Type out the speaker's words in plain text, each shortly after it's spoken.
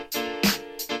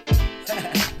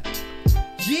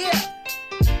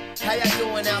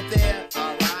doing out there?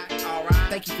 All right.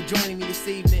 Thank you for joining me this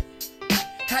evening.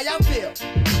 How y'all feel?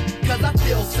 Cause I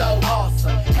feel so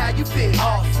awesome. How you feel?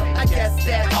 Awesome. I guess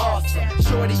that's awesome.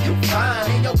 Shorty, you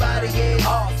fine. And your body is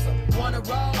awesome. Wanna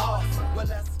roll? Awesome. Well,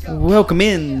 let's go. Welcome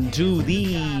in to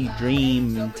the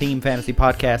Dream Team Fantasy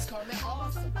Podcast.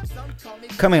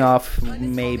 Coming off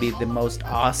maybe the most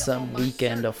awesome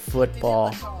weekend of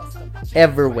football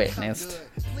ever witnessed.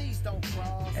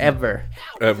 Ever.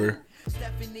 Ever.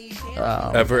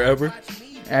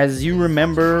 As you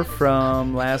remember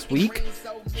from last week,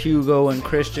 Hugo and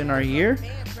Christian are here.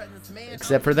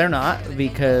 Except for they're not,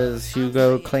 because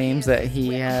Hugo claims that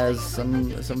he has some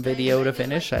video to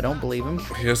finish. I don't believe him.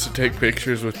 He has to take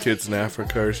pictures with kids in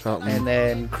Africa or something. And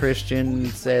then Christian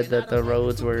said that the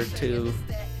roads were too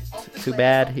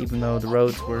bad, even though the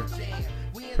roads were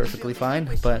perfectly fine.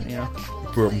 But, you know.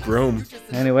 Broom.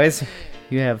 Anyways,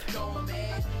 you have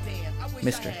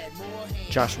Mr.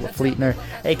 Joshua Fleetner,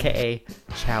 a.k.a.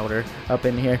 Chowder, up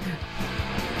in here.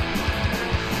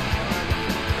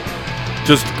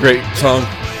 Just a great song.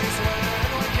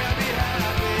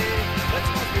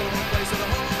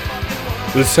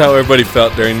 This is how everybody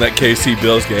felt during that KC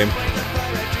Bills game.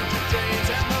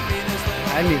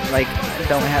 I mean,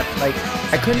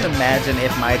 I couldn't imagine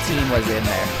if my team was in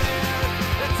there.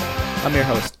 I'm your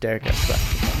host, Derek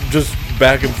Esquire. Just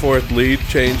back and forth lead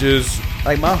changes.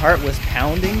 Like, my heart was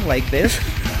pounding like this,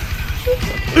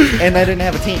 and I didn't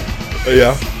have a team.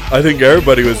 Yeah, I think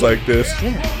everybody was like this.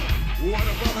 Yeah.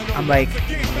 I'm like,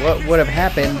 what would have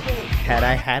happened had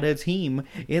I had a team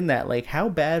in that? Like, how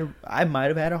bad I might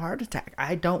have had a heart attack.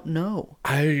 I don't know.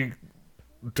 I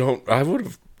would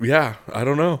have, yeah, I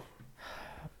don't know.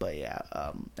 But yeah,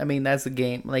 I mean, that's the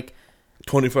game. Like,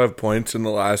 25 points in the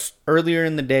last. Earlier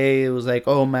in the day, it was like,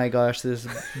 oh my gosh, this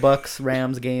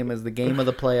Bucks-Rams game is the game of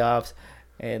the playoffs.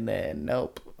 And then,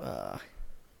 nope.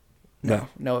 No,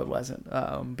 it wasn't.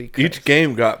 Because each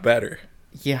game got better.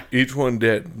 Yeah. Each one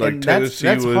did. Like, and Tennessee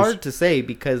that's was hard to say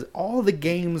because all the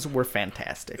games were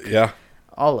fantastic. Yeah.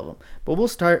 All of them. But we'll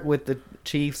start with the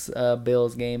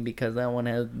Chiefs-Bills game because that one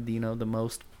had, the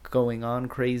most going on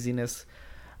craziness.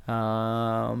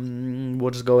 We'll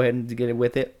just go ahead and get it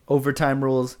with it. Overtime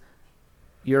rules.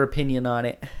 Your opinion on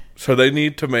it? So they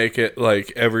need to make it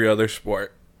like every other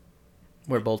sport,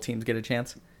 where both teams get a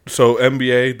chance. So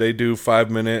NBA, they do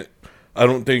 5-minute. I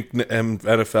don't think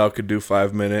NFL could do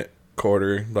 5-minute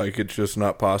quarter. Like, it's just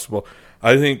not possible.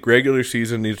 I think regular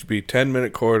season needs to be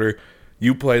 10-minute quarter.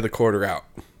 You play the quarter out,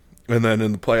 and then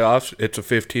in the playoffs, it's a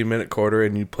 15-minute quarter,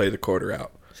 and you play the quarter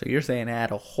out. So you're saying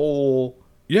add a whole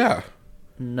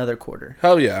another quarter?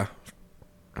 Hell yeah.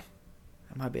 That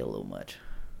might be a little much.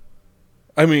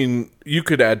 I mean, you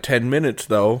could add 10 minutes,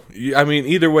 though. I mean,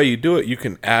 either way you do it, you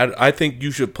can add. I think you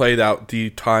should play out the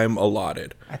time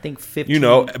allotted. I think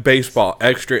 15. Baseball,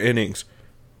 extra innings.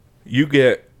 You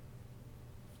get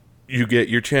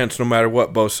your chance no matter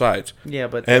what, both sides. Yeah,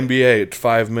 but NBA, it's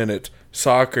 5 minutes.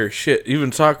 Soccer,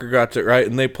 even soccer got it right,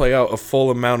 and they play out a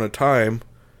full amount of time.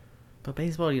 But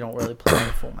baseball, you don't really play a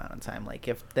full amount of time. Like,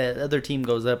 if the other team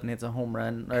goes up and hits a home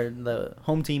run, or the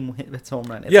home team hits a home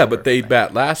run. Yeah, but they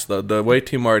bat last, though. The away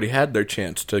team already had their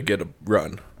chance to get a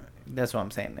run. That's what I'm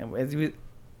saying.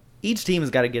 Each team has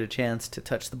got to get a chance to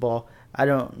touch the ball. I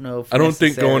don't know if I don't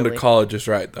think going to college is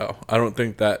right, though. I don't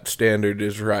think that standard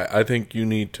is right. I think you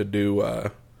need to do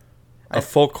a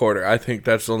full quarter. I think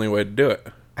that's the only way to do it.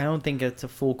 I don't think it's a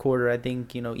full quarter. I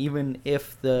think, even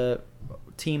if the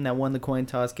team that won the coin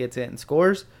toss gets it and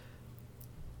scores,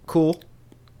 cool.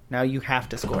 Now you have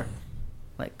to score.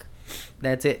 Like,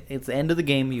 that's it. It's the end of the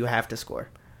game. You have to score.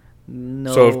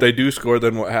 No. So if they do score,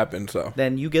 then what happens, though?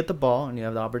 Then you get the ball, and you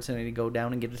have the opportunity to go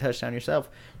down and get a touchdown yourself.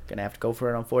 You're going to have to go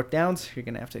for it on fourth downs. You're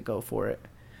going to have to go for it.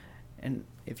 And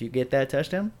if you get that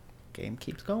touchdown, game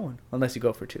keeps going, unless you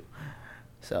go for two.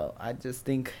 So I just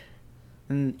think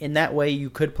in that way you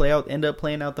could end up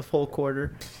playing out the full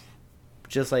quarter,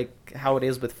 just like how it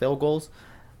is with field goals.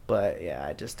 But, yeah,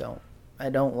 I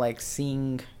don't like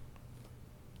seeing.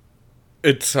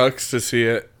 It sucks to see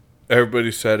it.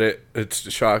 Everybody said it.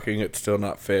 It's shocking. It's still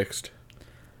not fixed.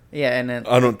 Yeah, and then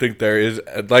I don't think there is.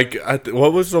 Like,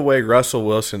 what was the way Russell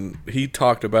Wilson, he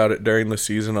talked about it during the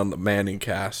season on the Manning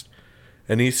cast.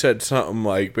 And he said something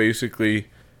like, basically,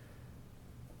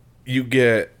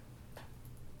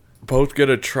 both get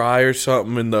a try or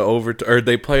something in the or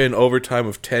they play an overtime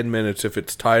of 10 minutes. If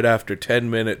it's tied after 10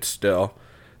 minutes still,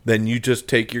 then you just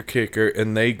take your kicker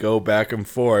and they go back and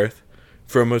forth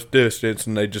from a distance,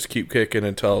 and they just keep kicking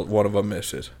until one of them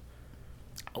misses.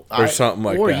 Or something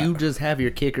like that. Or you just have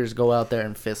your kickers go out there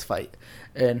and fist fight.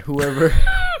 And whoever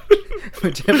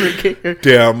Whichever kicker.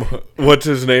 Damn. What's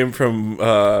his name from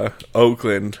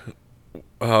Oakland?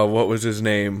 What was his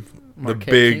name? Marquette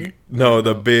the big King?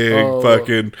 the big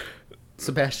fucking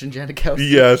Sebastian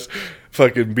Janikowski. yes,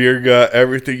 fucking beer gut,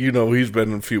 everything. He's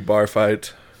been in a few bar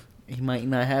fights. He might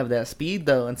not have that speed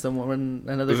though, and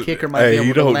another kicker might be able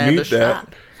you to don't land need a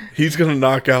shot. He's gonna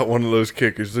knock out one of those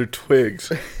kickers. They're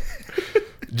twigs.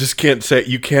 Just can't say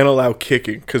you can't allow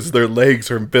kicking because their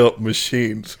legs are built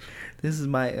machines. This is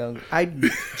my I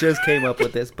just came up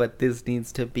with this, but this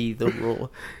needs to be the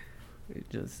rule.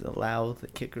 Just allow the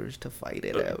kickers to fight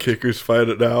it out. Kickers fight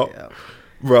it out. Yeah.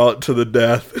 Brawl it to the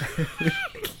death.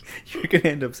 You're gonna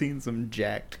end up seeing some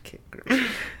jacked kickers.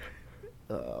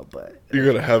 But You're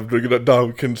gonna have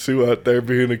Dom Kinsu out there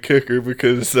being a kicker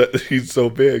because he's so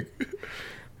big.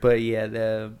 But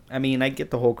yeah, I get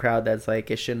the whole crowd that's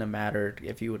like, it shouldn't have mattered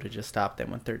if you would have just stopped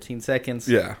them with 13 seconds.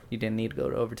 Yeah. You didn't need to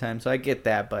go to overtime. So I get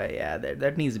that, but yeah,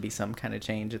 there needs to be some kind of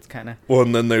change. It's kind of... Well,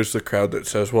 and then there's the crowd that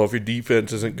says, well, if your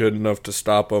defense isn't good enough to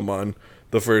stop them on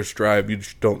the first drive, you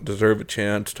just don't deserve a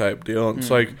chance type deal. And it's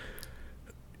like,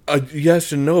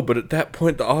 yes and no, but at that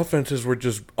point, the offenses were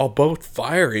just all both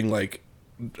firing. Like,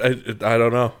 I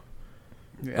don't know.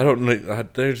 Yeah. I don't know.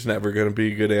 There's never going to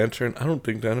be a good answer, and I don't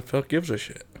think the NFL gives a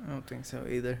shit. I don't think so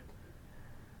either.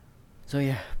 So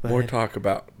yeah, but More talk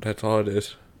about. That's all it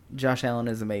is. Josh Allen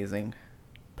is amazing.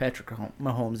 Patrick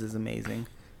Mahomes is amazing.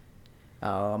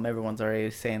 Everyone's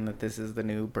already saying that this is the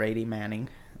new Brady Manning.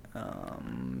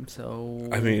 So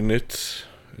I mean, it's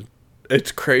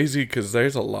crazy because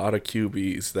there's a lot of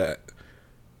QBs that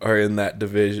are in that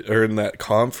division or in that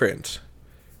conference,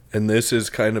 and this is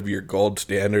kind of your gold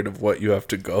standard of what you have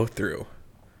to go through.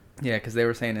 Yeah, because they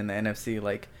were saying in the NFC,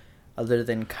 like, other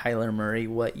than Kyler Murray,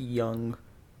 what young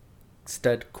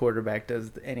stud quarterback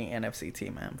does any NFC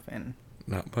team have? And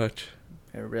not much.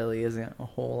 there really isn't a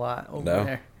whole lot over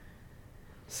there.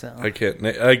 So I can't.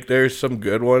 Like, there's some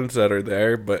good ones that are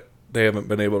there, but they haven't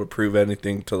been able to prove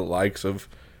anything to the likes of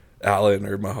Allen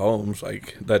or Mahomes.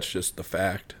 Like, that's just the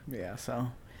fact. yeah, so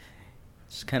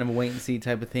just kind of a wait and see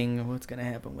type of thing of what's going to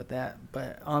happen with that.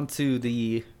 But on to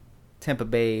the Tampa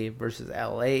Bay versus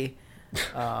LA.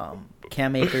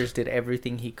 Cam Akers did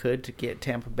everything he could to get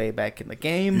Tampa Bay back in the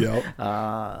game.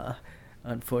 Yep.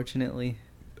 Unfortunately,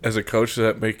 As a coach, does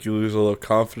that make you lose a little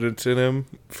confidence in him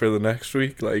for the next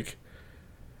week? Like,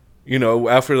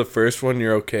 after the first one,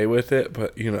 you're okay with it,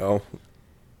 but, the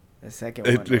second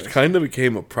one it kind of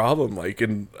became a problem. Like,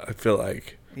 and I feel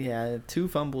like... Yeah, 2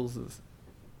 fumbles is...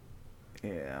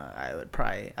 Yeah,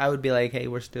 I would be like, hey,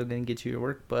 we're still going to get you your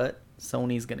work, but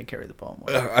Sony's going to carry the ball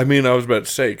more. I mean, I was about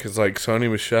to say, because, like, Sonny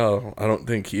Michel, I don't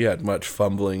think he had much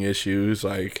fumbling issues.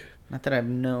 Like, not that I've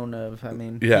known of. I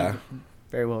mean, yeah, he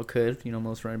very well could.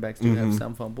 Most running backs do have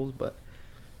some fumbles, but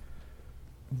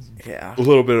yeah, a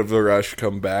little bit of the rush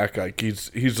come back. Like, he's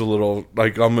a little,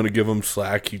 like, I'm going to give him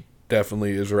slack. He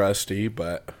definitely is rusty,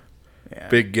 but yeah.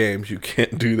 Big games, you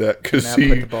can't do that because Not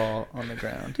put the ball on the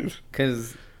ground.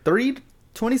 Because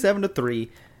 27-3,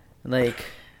 like,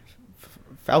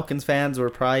 Falcons fans were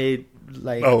probably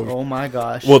like, oh my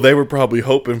gosh. Well, they were probably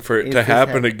hoping for it If to happen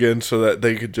happened. again so that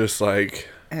they could just, like...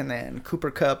 And then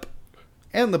Cooper Kupp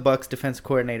and the Bucs defensive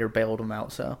coordinator bailed him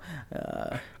out. So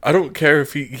I don't care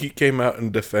if he came out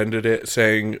and defended it,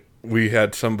 saying we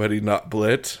had somebody not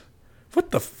blitz.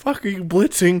 What the fuck are you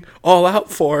blitzing all out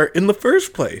for in the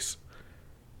first place?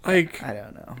 Like, I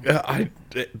don't know.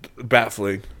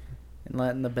 Baffling. And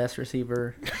letting the best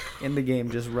receiver in the game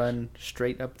just run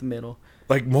straight up the middle.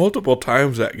 Like, multiple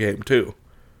times that game, too.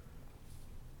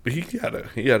 But he had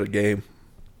a game.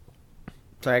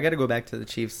 Sorry, I got to go back to the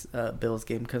Chiefs-Bills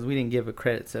game because we didn't give a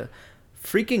credit to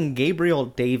freaking Gabriel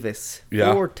Davis.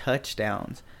 4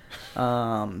 touchdowns.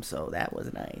 So that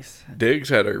was nice. Diggs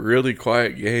had a really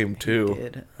quiet game, too. He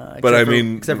did. But,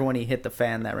 except for when he hit the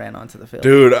fan that ran onto the field.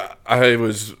 Dude,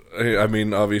 I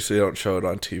mean, obviously I don't show it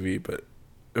on TV, but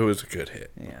it was a good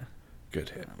hit. Yeah. Good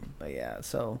hit. But yeah,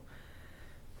 so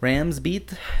Rams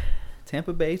beat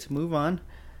Tampa Bay to move on.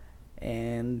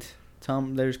 And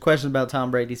there's questions about Tom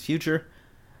Brady's future.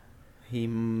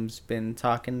 He's been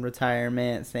talking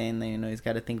retirement, saying that he's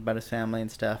got to think about his family and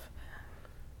stuff.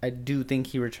 I do think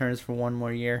he returns for one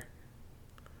more year,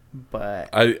 but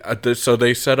so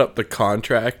they set up the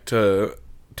contract to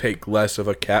take less of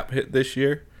a cap hit this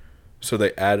year. So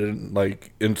they added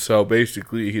and so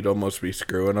basically he'd almost be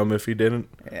screwing them if he didn't.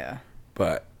 Yeah.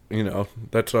 But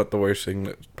that's not the worst thing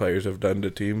that players have done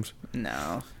to teams.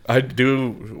 No.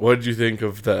 What did you think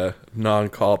of the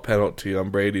non-call penalty on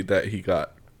Brady that he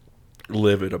got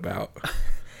livid about?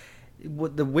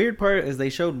 what the weird part is they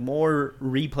showed more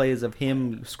replays of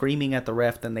him screaming at the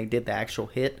ref than they did the actual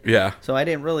hit. Yeah. So I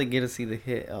didn't really get to see the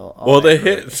hit.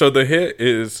 The hit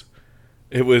is,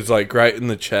 it was like right in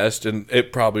the chest, and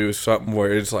it probably was something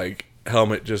where his like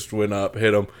helmet just went up,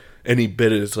 hit him, and he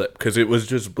bit his lip because it was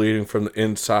just bleeding from the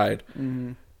inside.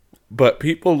 Mm-hmm. But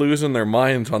people losing their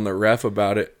minds on the ref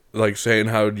about it, like saying,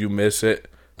 "How'd you miss it?"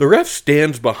 The ref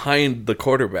stands behind the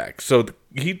quarterback, so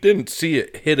he didn't see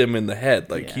it hit him in the head.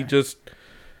 He just...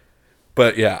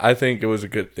 But, yeah, I think it was a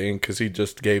good thing because he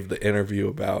just gave the interview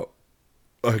about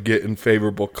getting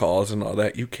favorable calls and all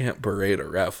that. You can't berate a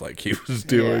ref like he was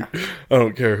doing. Yeah. I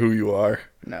don't care who you are.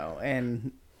 No,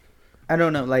 and I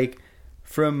don't know, like,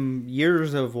 from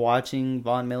years of watching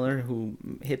Von Miller, who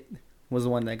was the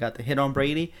one that got the hit on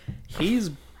Brady, he's,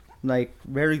 like,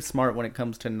 very smart when it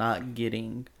comes to not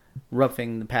getting...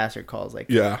 roughing the passer calls.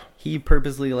 He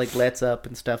purposely lets up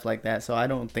and stuff like that, so I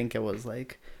don't think it was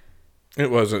it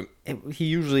wasn't. He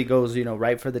usually goes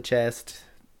right for the chest.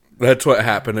 That's what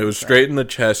happened. It was straight in the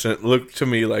chest, and it looked to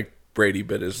me like Brady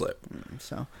bit his lip.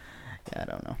 So yeah, I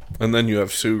don't know. And then you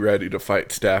have Sue ready to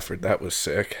fight Stafford. That was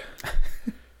sick.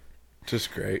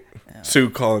 Just great. Yeah. Sue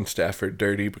calling Stafford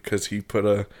dirty because he put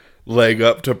a leg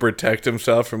up to protect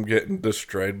himself from getting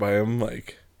destroyed by him,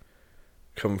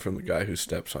 coming from the guy who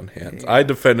steps on hands. Yeah. I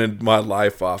defended my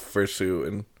life off for Sue,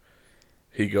 and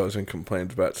he goes and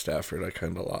complains about Stafford. I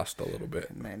kind of lost a little bit.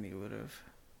 And then you would have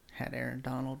had Aaron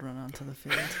Donald run onto the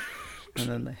field. And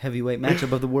then the heavyweight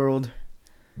matchup of the world.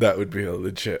 That would be a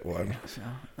legit one. So,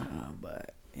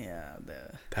 but, yeah.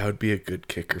 That would be a good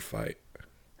kicker fight.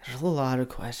 There's a lot of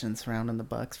questions surrounding the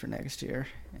Bucs for next year.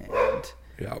 And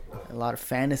a lot of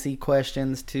fantasy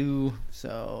questions, too.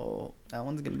 So that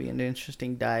one's going to be an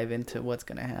interesting dive into what's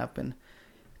going to happen.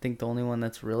 I think the only one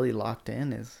that's really locked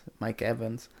in is Mike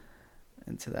Evans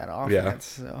into that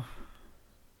offense. Yeah. So,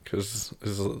 because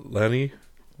is Lenny?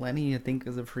 Lenny, I think,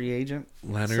 is a free agent.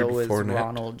 Leonard so Fournette. Is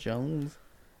Ronald Jones.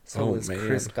 So is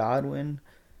Chris Godwin.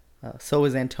 So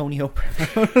is Antonio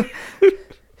Brown.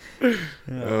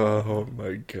 Oh,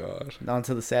 my God. On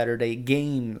to the Saturday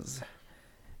games.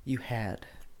 You had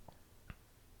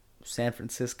San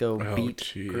Francisco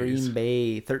beat Green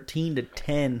Bay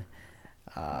 13-10.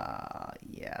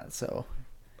 So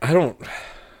I don't...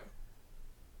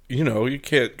 you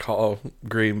can't call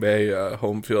Green Bay a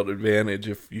home field advantage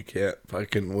if you can't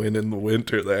fucking win in the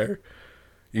winter there.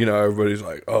 Everybody's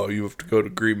like, oh, you have to go to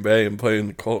Green Bay and play in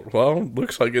the cold. Well,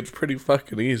 looks like it's pretty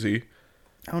fucking easy.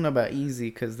 I don't know about easy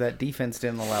because that defense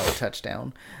didn't allow a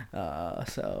touchdown.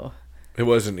 So it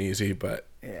wasn't easy, but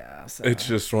yeah, so it's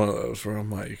just one of those where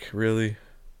I'm like, really?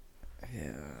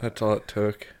 Yeah. That's all it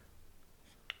took.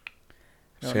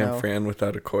 San Fran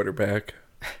without a quarterback.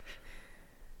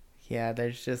 Yeah,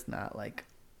 there's just not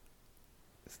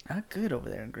it's not good over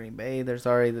there in Green Bay. There's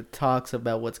already the talks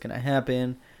about what's going to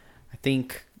happen. I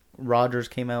think Rodgers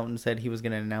came out and said he was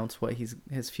going to announce what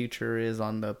his future is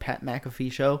on the Pat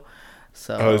McAfee show.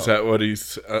 So, is that what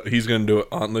he's going to do it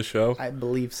on the show? I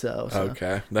believe so.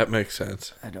 Okay, that makes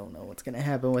sense. I don't know what's going to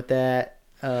happen with that.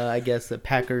 I guess the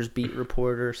Packers beat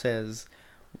reporter says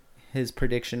his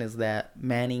prediction is that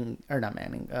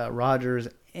Rodgers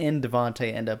and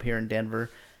Devontae end up here in Denver.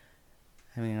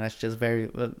 I mean, that's just very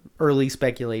early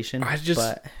speculation. I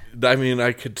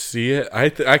could see it.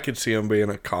 I could see him being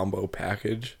a combo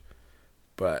package,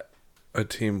 but a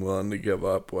team willing to give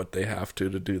up what they have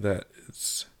to do that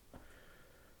is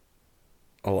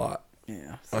a lot.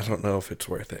 Yeah. So. I don't know if it's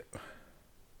worth it.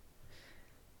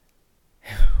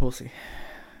 We'll see.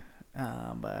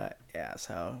 But, yeah,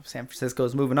 so San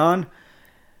Francisco's moving on.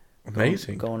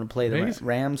 Amazing. Going to play the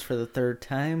Rams for the third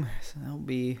time. So that'll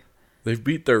be... They've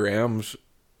beat the Rams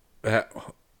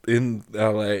in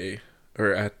L.A.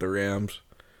 or at the Rams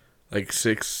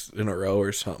 6 in a row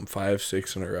or something,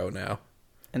 5-6 in a row now.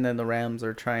 And then the Rams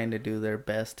are trying to do their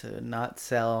best to not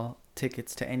sell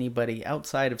tickets to anybody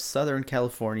outside of Southern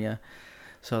California.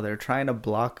 So they're trying to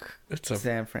block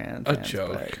San Fran. A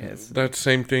joke. That's the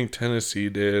same thing Tennessee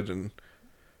did, and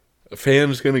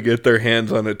fans going to get their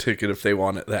hands on a ticket if they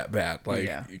want it that bad.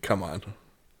 Come on.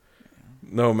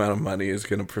 No amount of money is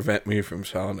going to prevent me from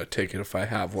selling a ticket if I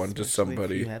have one to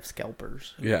somebody. If you have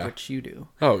scalpers, which you do.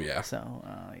 Oh, yeah. So,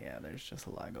 there's just a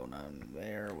lot going on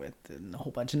there with a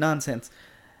whole bunch of nonsense.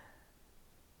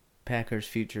 Packers'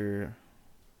 future...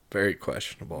 Very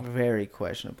questionable. Very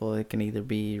questionable. It can either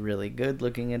be really good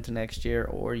looking into next year,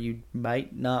 or you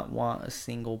might not want a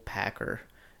single Packer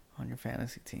on your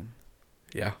fantasy team.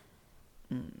 Yeah.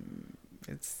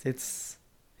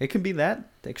 It can be that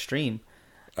extreme.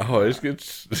 Oh,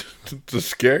 it's a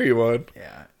scary one.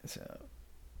 Yeah. So,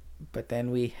 but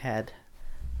then we had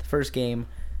the first game.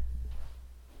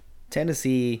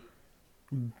 Tennessee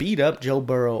beat up Joe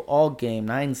Burrow all game,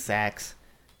 9 sacks.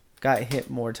 Got hit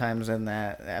more times than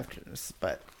that after this,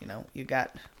 but you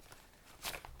got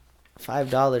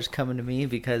 $5 coming to me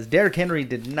because Derrick Henry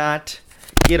did not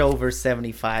get over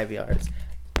 75 yards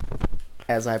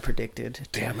as I predicted.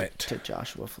 Damn it. To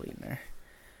Joshua Fleetner.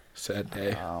 Sad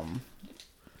day.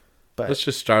 But let's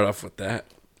just start off with that.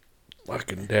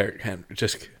 Fucking Derrick Henry.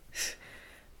 Just.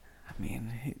 I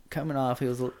mean, coming off, he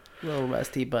was a little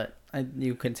rusty, but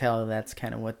you can tell that's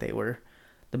kind of what they were.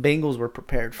 The Bengals were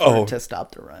prepared for to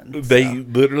stop the run. They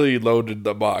literally loaded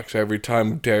the box every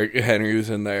time Derrick Henry was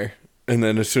in there. And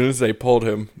then as soon as they pulled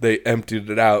him, they emptied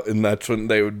it out, and that's when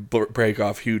they would break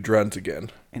off huge runs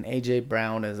again. And A.J.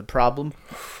 Brown is a problem,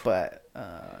 but...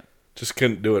 just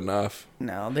couldn't do enough.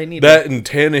 No, they need... That and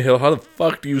Tannehill, how the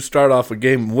fuck do you start off a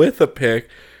game with a pick,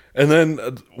 and then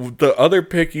the other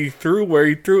pick he threw where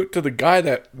he threw it to the guy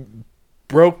that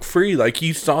broke free, like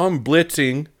he saw him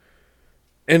blitzing,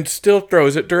 and still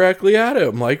throws it directly at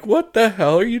him. Like, what the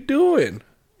hell are you doing?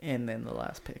 And then the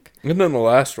last pick. And then the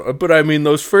last one. But, I mean,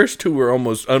 those first two were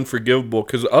almost unforgivable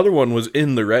because the other one was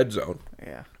in the red zone.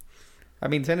 Yeah. I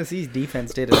mean, Tennessee's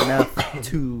defense did enough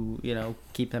to,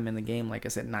 keep them in the game. Like I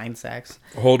said, 9 sacks.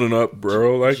 Holding up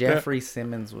Burrow like Jeffrey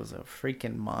Simmons was a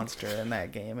freaking monster in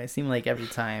that game. It seemed like every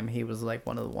time he was like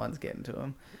one of the ones getting to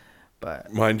him.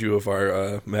 But mind you of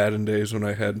our Madden days when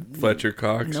I had Fletcher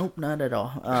Cox? Nope, not at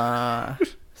all.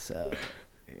 So,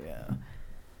 yeah.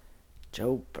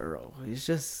 Joe Burrow,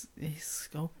 he's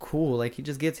so cool. Like, he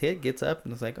just gets hit, gets up,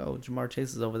 and it's like, oh, Jamar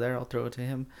Chase is over there. I'll throw it to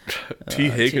him. T.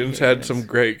 Higgins had some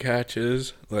great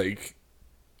catches. Like,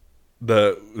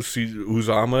 the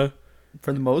Uzama.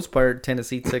 For the most part,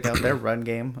 Tennessee took out their run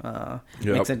game.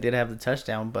 Yep. Mixon did have the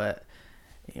touchdown, but,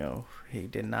 he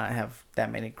did not have that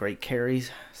many great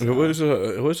carries. So,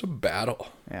 it was a battle.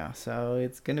 Yeah, so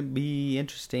it's going to be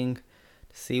interesting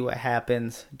see what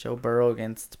happens. Joe Burrow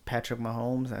against Patrick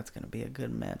Mahomes. That's going to be a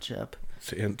good matchup.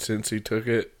 And since he took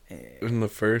it in the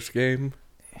first game.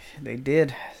 They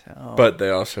did. So. But they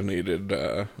also needed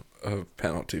a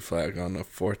penalty flag on a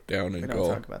 4th down and goal. We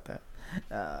don't talk about that.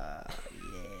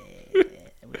 We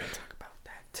don't talk about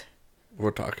that.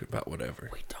 We're talking about whatever.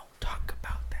 We don't talk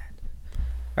about that.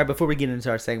 All right, before we get into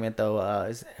our segment, though,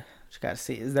 is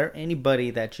there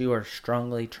anybody that you are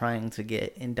strongly trying to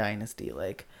get in Dynasty?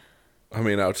 Like, I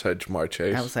mean, outside Jamar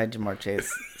Chase. Outside Jamar Chase.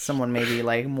 Someone maybe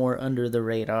like more under the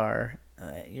radar.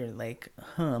 You're like,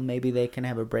 maybe they can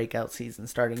have a breakout season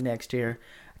starting next year.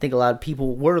 I think a lot of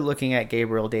people were looking at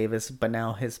Gabriel Davis, but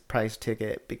now his price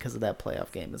ticket because of that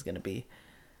playoff game is going to be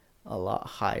a lot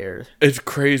higher. It's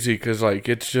crazy because, like,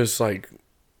 it's just like,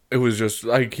 it was just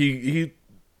like he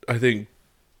I think,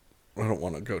 I don't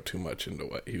want to go too much into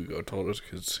what Hugo told us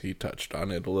because he touched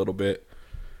on it a little bit.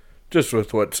 Just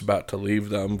with what's about to leave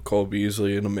them, Cole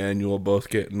Beasley and Emmanuel both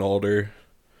getting older.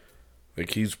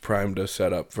 Like, he's primed to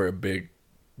set up for a big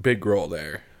role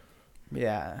there.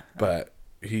 Yeah. But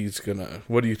he's going to...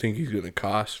 What do you think he's going to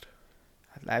cost?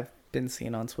 I've been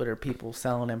seeing on Twitter people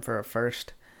selling him for a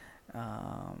first.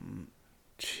 Jeez.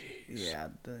 Yeah,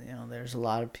 there's a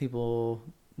lot of people...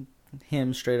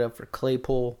 Him straight up for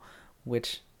Claypool,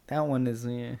 which that one is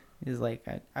like...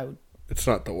 I would... It's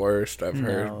not the worst I've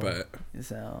heard, but...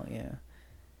 So, yeah.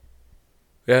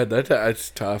 Yeah, that's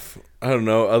tough. I don't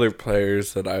know, other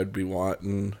players that I would be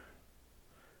wanting...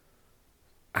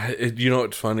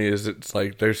 what's funny is it's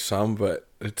like there's some, but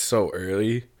it's so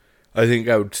early. I think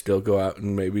I would still go out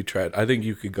and maybe try it. I think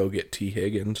you could go get T.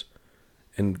 Higgins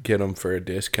and get him for a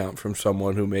discount from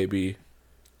someone who maybe...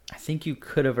 I think you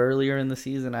could have earlier in the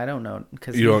season. I don't know.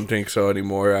 You don't think so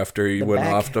anymore after he went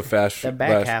off the fast... The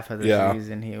back half of the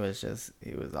season, he was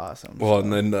awesome. Well,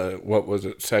 so. And then, what was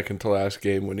it, second to last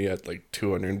game when he had like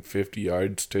 250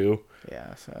 yards too?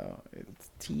 Yeah, so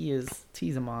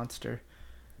T's a monster.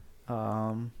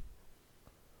 Yeah,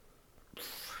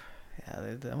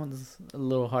 that one's a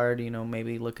little hard,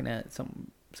 maybe looking at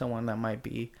someone that might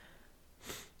be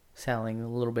selling a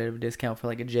little bit of a discount for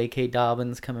like a J.K.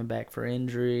 Dobbins coming back for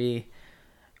injury.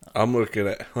 I'm looking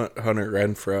at Hunter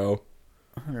Renfrow.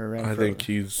 I think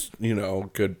he's,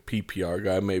 good PPR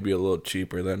guy, maybe a little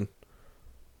cheaper than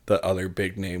the other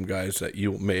big name guys that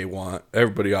you may want.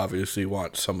 Everybody obviously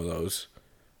wants some of those.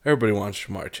 Everybody wants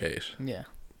Jamar Chase. Yeah.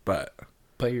 But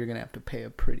you're going to have to pay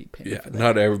a pretty penny for that.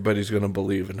 Not everybody's going to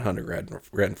believe in Hunter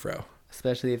Renfrow.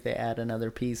 Especially if they add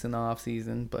another piece in the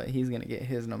offseason, but he's going to get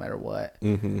his no matter what.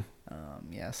 Mm-hmm.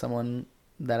 Someone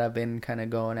that I've been kind of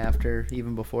going after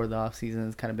even before the offseason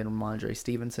has kind of been Ramondre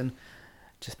Stevenson,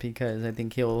 just because I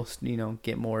think he'll,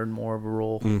 get more and more of a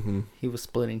role. Mm-hmm. He was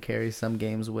splitting carries some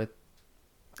games with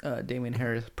Damian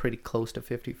Harris pretty close to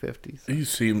 50-50. So. He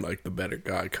seemed like the better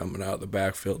guy coming out of the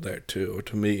backfield there, too,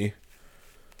 to me.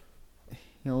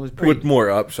 You know, it was With more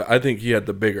upside. I think he had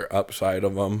the bigger upside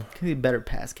of him. Could be a better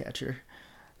pass catcher.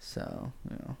 So,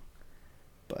 you know.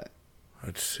 But.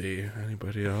 Let's see.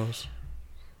 Anybody else?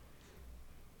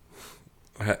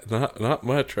 Not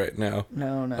much right now.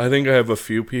 No. I think I have a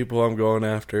few people I'm going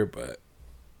after, but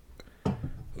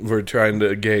we're trying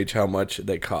to gauge how much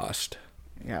they cost.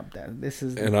 Yeah, this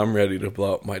is. And I'm ready to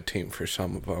blow up my team for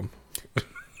some of them.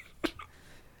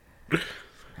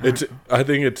 I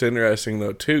think it's interesting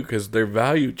though too, because their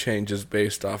value changes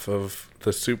based off of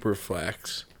the super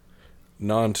flex,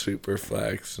 non-super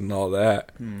flex, and all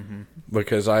that. Mm-hmm.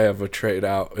 Because I have a trade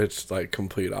out, it's like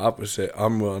complete opposite.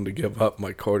 I'm willing to give up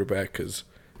my quarterback because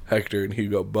Hector and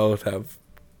Hugo both have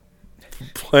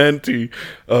plenty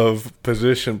of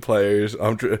position players.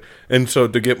 And so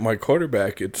to get my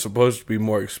quarterback, it's supposed to be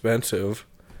more expensive,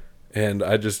 and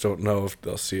I just don't know if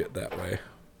they'll see it that way.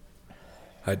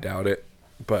 I doubt it.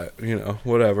 But, you know,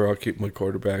 whatever. I'll keep my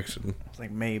quarterbacks. And It's like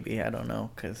maybe, I don't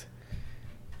know, because.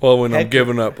 well, when I'm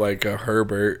giving up like a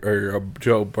Herbert or a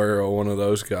Joe Burrow, one of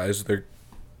those guys, they're,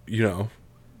 you know,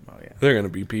 they're going to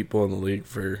be people in the league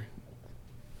for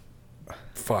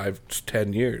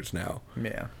 5-10 years now.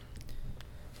 Yeah.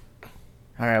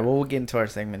 All right, well, we'll get into our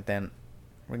segment then.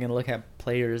 We're going to look at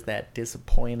players that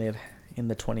disappointed in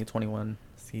the 2021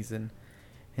 season.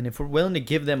 And if we're willing to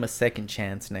give them a second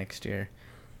chance next year,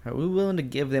 are we willing to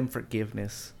give them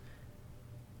forgiveness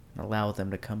and allow them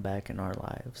to come back in our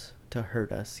lives to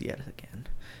hurt us yet again?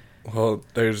 Well,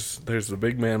 there's the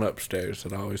big man upstairs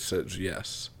that always says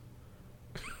yes.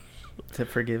 To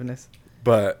forgiveness?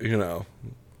 But, you know,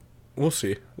 we'll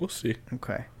see.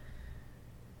 Okay.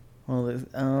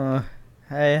 Well,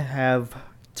 I have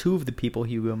two of the people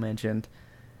Hugo mentioned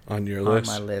on your list.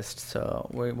 On my list, so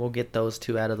we'll get those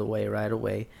two out of the way right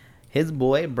away. His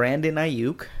boy, Brandon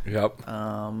Ayuk. Yep.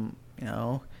 You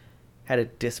know, had a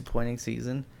disappointing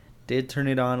season. Did turn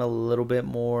it on a little bit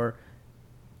more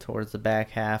towards the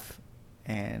back half,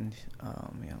 and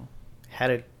you know,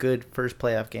 had a good first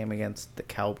playoff game against the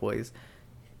Cowboys.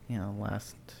 You know,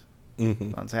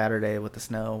 on Saturday with the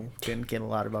snow, didn't get a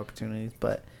lot of opportunities,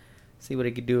 but see what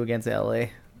he could do against LA.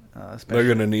 They're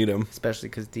gonna need him, especially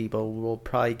because Debo will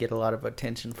probably get a lot of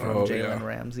attention from Jalen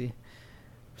Ramsey.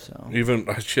 So even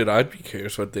I'd be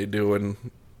curious what they do when,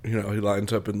 you know, he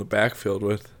lines up in the backfield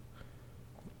with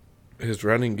his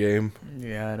running game.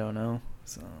 Yeah, I don't know.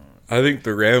 So I think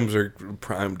the Rams are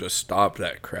primed to stop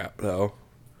that crap, though.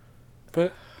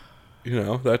 But, you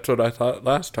know, that's what I thought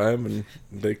last time, and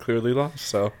they clearly lost.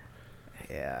 So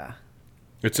yeah,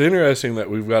 it's interesting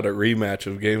that we've got a rematch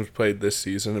of games played this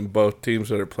season, and both teams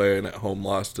that are playing at home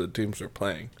lost to the teams they're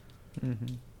playing.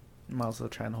 Mm-hmm. I'm also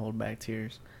trying to hold back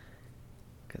tears.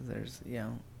 Because there's, you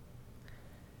know,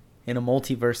 in a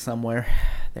multiverse somewhere,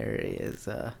 there is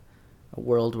a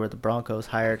world where the Broncos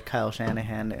hired Kyle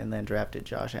Shanahan and then drafted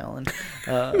Josh Allen.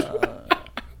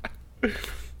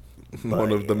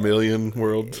 One of the million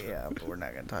worlds. Yeah, but we're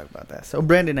not going to talk about that. So,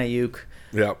 Brandon Ayuk,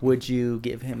 would you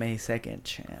give him a second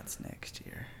chance next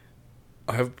year?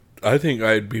 I think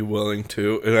I'd be willing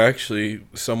to. And actually,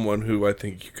 someone who I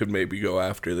think you could maybe go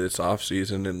after this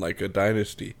offseason in like a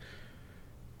dynasty.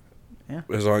 Yeah.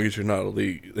 As long as you're not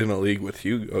in a league with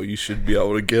Hugo, you should be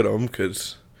able to get them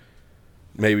because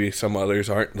maybe some others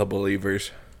aren't the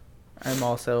believers. I'm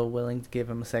also willing to give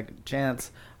him a second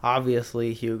chance.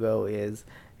 Obviously, Hugo is,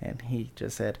 and he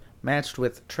just said, matched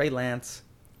with Trey Lance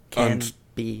can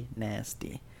be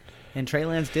nasty. And Trey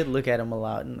Lance did look at him a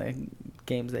lot in the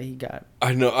games that he got.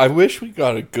 I know. I wish we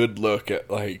got a good look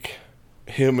at like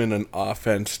him in an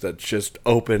offense that's just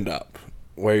opened up,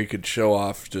 where he could show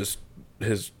off just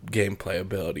his gameplay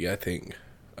ability.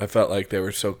 I felt like they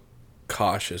were so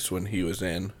cautious when he was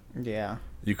in. Yeah.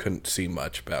 You couldn't see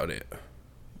much about it.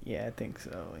 Yeah, I think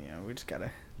so. You know, we just gotta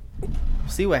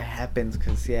see what happens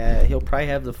because, yeah, he'll probably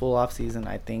have the full off season.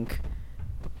 I think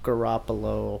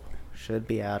Garoppolo should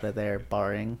be out of there,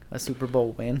 barring a Super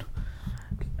Bowl win.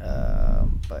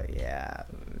 But yeah,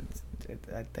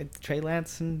 I think Trey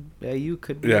Lance and you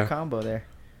could be a combo there.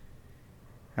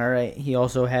 All right, he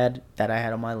also had that I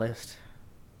had on my list.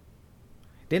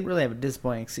 Didn't really have a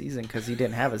disappointing season because he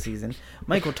didn't have a season.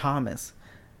 Michael Thomas.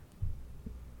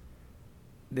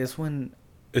 This one,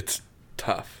 it's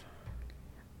tough.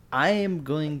 I am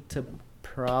going to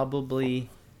probably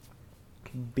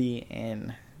be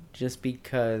in just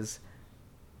because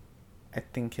I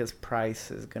think his price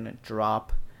is going to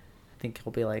drop. I think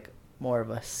he'll be like more of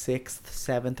a 6th,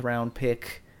 7th round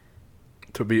pick.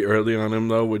 To be early on him,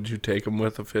 though, would you take him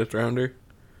with a 5th rounder?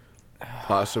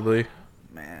 Possibly.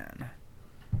 Man.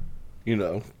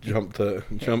 jump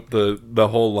the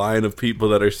whole line of people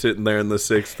that are sitting there in the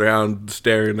 6th round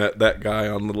staring at that guy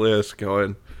on the list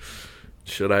going,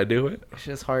 should I do it? It's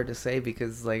just hard to say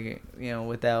because,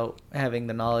 without having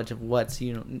the knowledge of what's,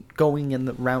 going in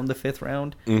around the 5th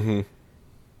round,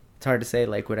 it's hard to say,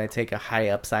 would I take a high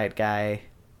upside guy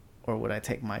or would I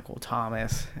take Michael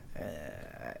Thomas?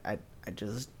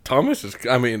 Thomas is,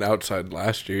 outside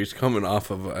last year, he's coming off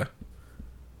of a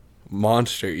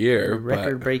monster year.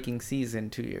 Record-breaking season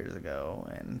 2 years ago.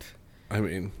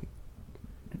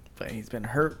 But he's been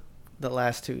hurt the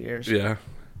last 2 years. Yeah.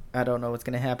 I don't know what's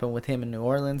going to happen with him in New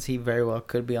Orleans. He very well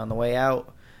could be on the way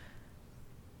out.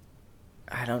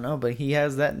 I don't know, but he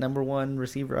has that number 1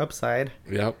 receiver upside.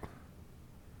 Yep.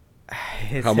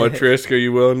 How much risk are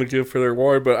you willing to give for the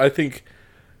reward? But I think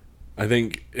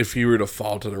if he were to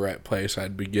fall to the right place,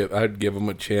 I'd give him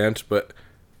a chance. But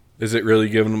is it really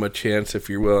giving him a chance if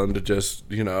you're willing to just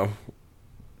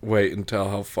wait until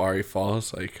how far he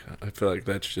falls? I feel like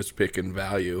that's just picking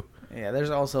value. Yeah, there's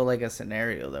also a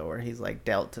scenario though where he's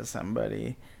dealt to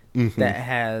somebody that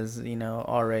has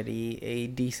already a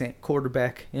decent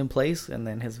quarterback in place, and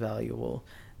then his value will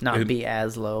not be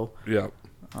as low. Yeah.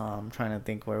 I'm trying to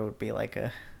think where it would be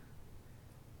a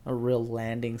real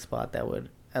landing spot that would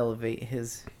elevate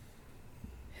his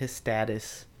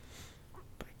status.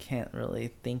 But I can't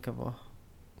really think of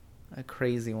a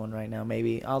crazy one right now.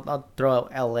 Maybe I'll throw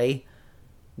out L.A.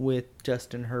 with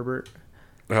Justin Herbert.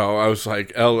 Oh, I was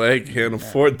like, L.A. can't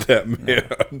afford that, man.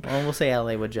 No. Well, we'll say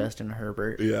L.A. with Justin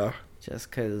Herbert. Yeah. Just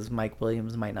because Mike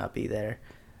Williams might not be there.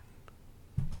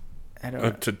 I don't know.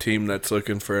 It's a team that's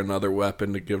looking for another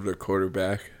weapon to give their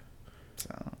quarterback. So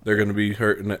they're going to be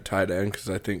hurting at tight end because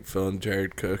I think Phil and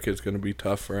Jared Cook is going to be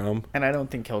tough for him. And I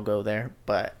don't think he'll go there,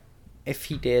 but if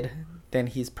he did, then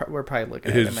we're probably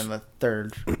looking at him in the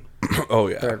third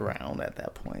round at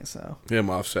that point. So him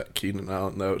offset Keenan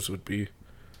Allen, those would be...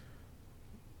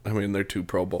 they're 2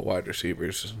 Pro Bowl wide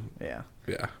receivers. Yeah.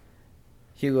 Yeah.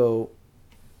 Hugo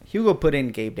put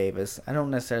in Gabe Davis. I don't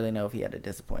necessarily know if he had a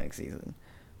disappointing season,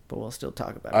 but we'll still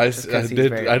talk about it. I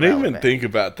didn't even think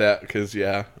about that because,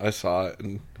 I saw it.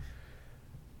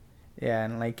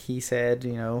 And like he said,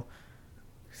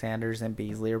 Sanders and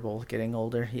Beasley are both getting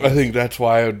older. I think that's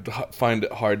why I would find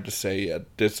it hard to say a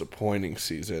disappointing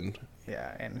season.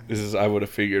 Yeah. And I would have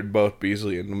figured both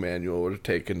Beasley and Emmanuel would have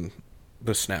taken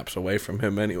the snaps away from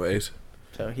him anyways.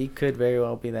 So he could very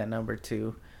well be that number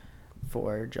 2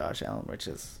 for Josh Allen, which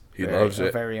is loves a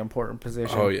it. very important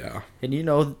position. Oh, yeah.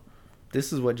 And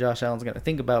this is what Josh Allen's going to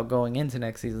think about going into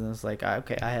next season. It's I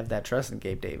have that trust in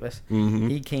Gabe Davis. Mm-hmm.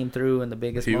 He came through in the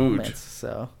biggest moments.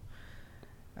 So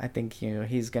I think,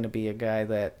 he's going to be a guy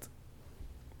that...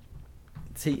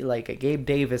 See, a Gabe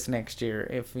Davis next year,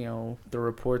 if, the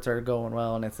reports are going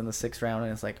well and it's in the 6th round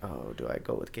and it's do I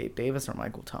go with Gabe Davis or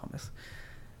Michael Thomas?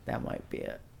 That might be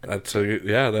it. That's a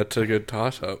good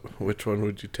toss-up. Which one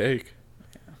would you take?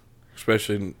 Yeah.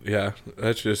 Especially,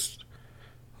 that's just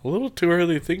a little too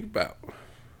early to think about.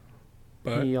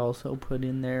 But he also put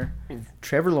in there,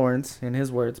 Trevor Lawrence, in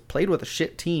his words, played with a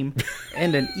shit team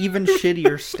and an even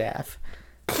shittier staff.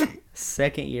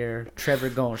 2nd year, Trevor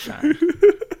gonna shine.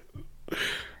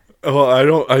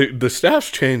 Well, the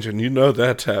staff's changing.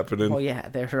 That's happening. Oh, yeah,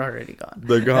 they're already gone.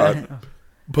 They're gone.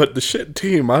 But the shit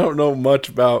team, I don't know much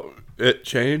about it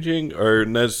changing or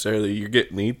necessarily you're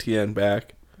getting ETN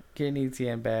back.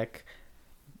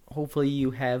 Hopefully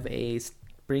you have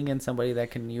bring in somebody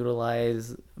that can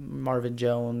utilize Marvin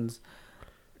Jones.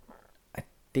 I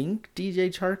think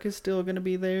DJ Chark is still going to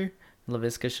be there.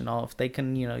 LaVisca Chenault, if they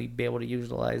can, be able to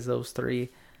utilize those 3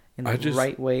 in the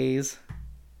right ways.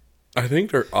 I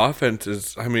think their offense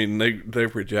is, they're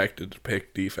projected to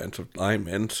pick defensive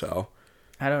linemen, so.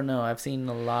 I don't know. I've seen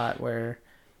a lot where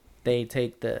they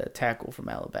take the tackle from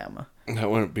Alabama. That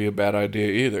wouldn't be a bad idea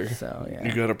either. So, yeah.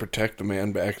 You got to protect the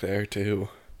man back there, too.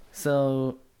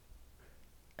 So,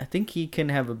 I think he can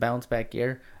have a bounce back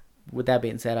year. With that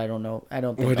being said, I don't know. I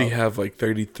don't think. Would he have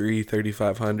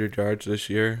 3,500 yards this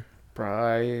year?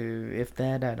 Probably, if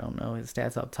that, I don't know his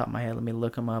stats off the top of my head. Let me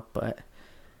look him up. But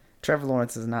Trevor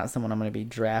Lawrence is not someone I'm going to be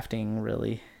drafting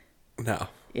really. No.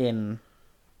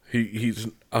 He's.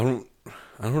 I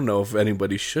don't know if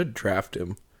anybody should draft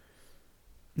him.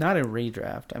 Not in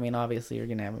redraft. Obviously you're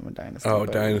gonna have him in Dynasty. Oh,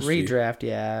 Dynasty. Redraft,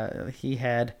 yeah. He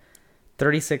had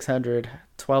 3,600,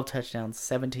 12 touchdowns,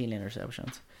 17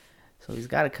 interceptions. So he's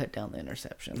got to cut down the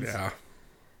interceptions. Yeah.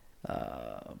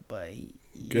 But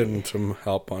getting some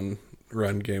help on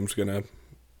run game's gonna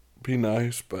be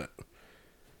nice, but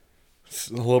it's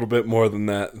a little bit more than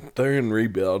that. They're in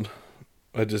rebuild.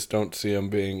 I just don't see him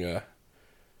being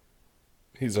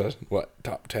he's a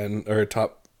top 10 or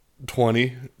top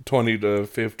 20 to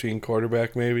 15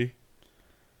 quarterback, maybe.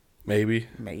 Maybe.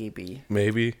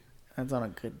 That's on a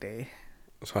good day.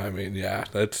 So, I mean, yeah,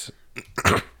 that's...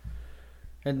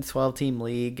 In a 12-team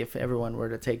league, if everyone were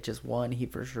to take just one, he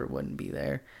for sure wouldn't be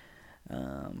there.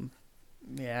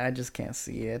 Yeah, I just can't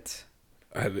see it.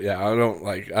 I don't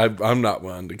like... I'm not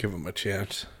willing to give him a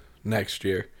chance next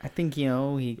year. I think,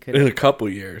 he could... In a couple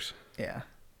years. Yeah.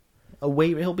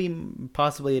 He'll be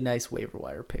possibly a nice waiver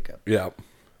wire pickup. Yeah.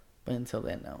 But until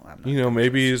then, no, I'm not.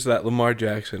 Maybe he's that Lamar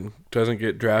Jackson. Doesn't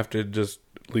get drafted, just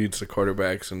leads the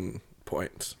quarterbacks in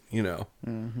points,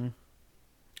 Mm-hmm.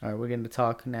 All right, we're going to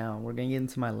talk now. We're going to get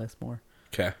into my list more.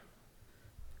 Okay.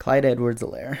 Clyde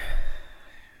Edwards-Helaire.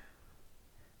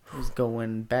 Who's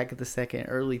going back at the second,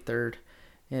 early third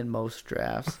in most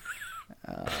drafts.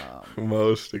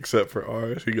 Most, except for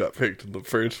ours. He got picked in the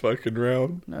first fucking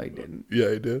round. No, he didn't.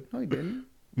 Yeah, he did. No, he didn't.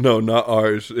 No, not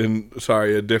ours.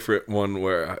 A different one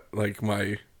where,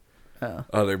 my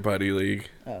other buddy league.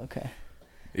 Oh, okay.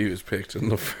 He was picked in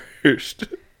the first.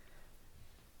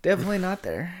 Definitely not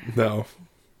there. No.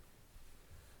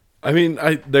 I mean,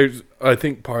 I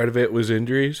think part of it was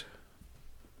injuries.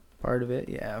 Part of it,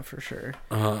 yeah, for sure.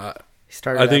 He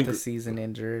started out the season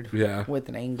injured. Yeah. With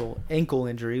an ankle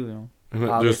injury. And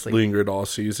it just lingered all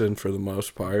season for the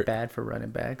most part. Bad for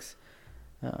running backs.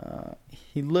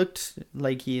 He looked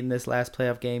like in this last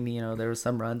playoff game, there was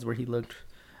some runs where he looked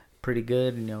pretty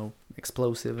good,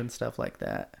 explosive and stuff like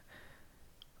that.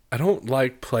 I don't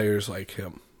like players like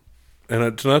him. And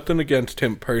it's nothing against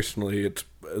him personally.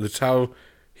 It's how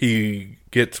he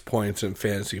gets points in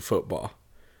fantasy football.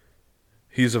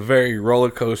 He's a very roller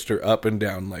coaster up and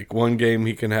down. Like one game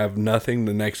he can have nothing.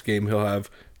 The next game he'll have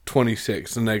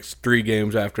 26. The next 3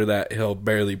 games after that he'll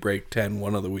barely break 10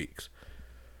 one of the weeks.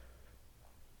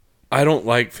 I don't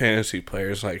like fantasy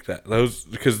players like that.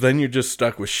 Because then you're just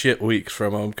stuck with shit weeks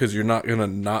from them because you're not going to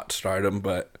not start them.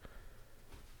 But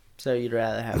so you'd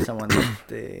rather have someone like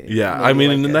the... Yeah, I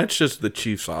mean, and that's just the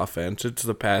Chiefs' offense. It's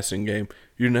the passing game.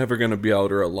 You're never going to be able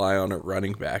to rely on a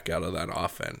running back out of that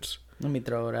offense. Let me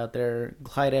throw it out there.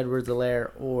 Clyde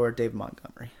Edwards-Helaire or Dave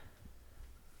Montgomery?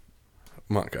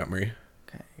 Montgomery.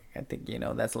 Okay. I think,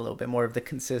 that's a little bit more of the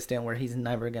consistent where he's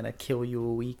never going to kill you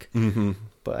a week. Mm-hmm.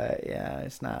 But, yeah,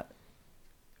 it's not...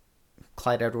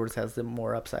 Clyde Edwards has the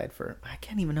more upside for... I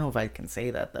can't even know if I can say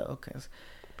that, though, because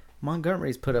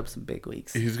Montgomery's put up some big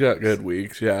weeks. He's got good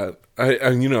weeks, yeah.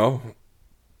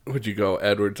 Would you go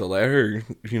Edwards-Helaire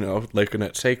or, looking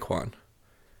at Saquon?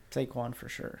 Saquon for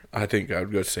sure. I think I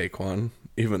would go Saquon,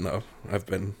 even though I've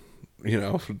been,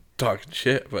 talking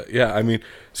shit. But, yeah, I mean,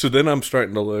 so then I'm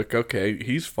starting to look, okay,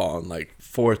 he's fallen like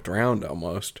 4th round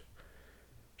almost.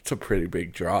 It's a pretty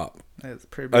big drop. It's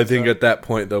pretty big I think drop. at that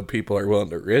point, though, people are willing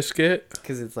to risk it.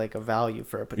 Because it's like a value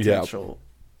for a potential...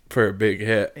 Yeah, for a big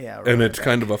hit. Yeah, and it's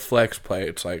kind of a flex play.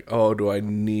 It's like, oh, do I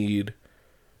need...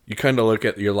 You kind of look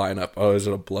at your lineup. Oh, is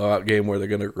it a blowout game where they're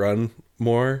going to run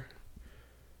more?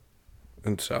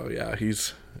 And so, yeah,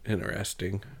 he's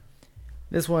interesting.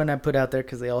 This one I put out there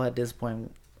because they all had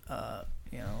disappointing,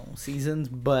 seasons.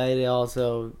 But it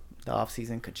also, the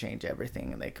offseason could change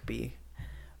everything. And they could be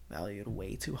valued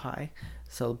way too high.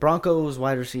 So, Broncos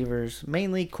wide receivers,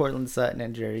 mainly Cortland Sutton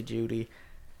and Jerry Jeudy.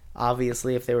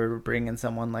 Obviously, if they were bringing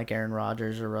someone like Aaron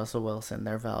Rodgers or Russell Wilson,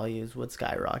 their values would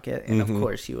skyrocket. And, of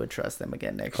course, you would trust them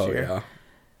again next year. Yeah.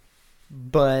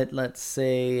 But let's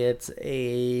say it's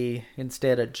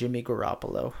instead of Jimmy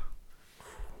Garoppolo.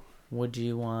 Would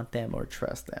you want them or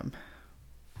trust them?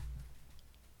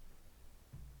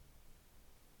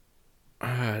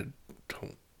 I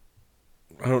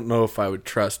don't know if I would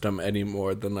trust them any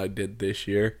more than I did this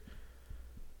year.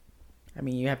 I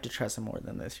mean, you have to trust them more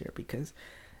than this year because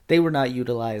they were not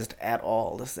utilized at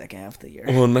all the second half of the year.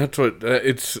 Well, and that's what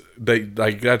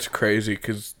that's crazy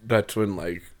because that's when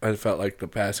I felt like the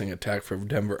passing attack from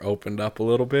Denver opened up a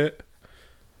little bit.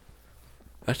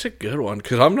 That's a good one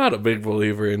because I'm not a big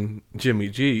believer in Jimmy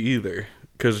G either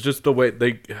because just the way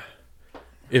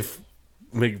if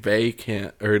McVay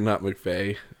can't or not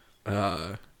McVay,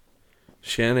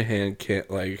 Shanahan can't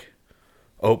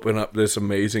open up this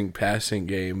amazing passing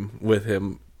game with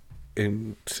him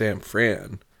in San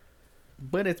Fran.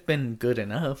 But it's been good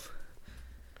enough.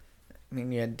 I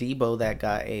mean, you had Debo that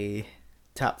got a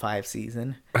top 5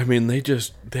 season. I mean, they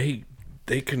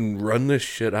can run this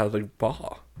shit out of the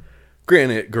ball.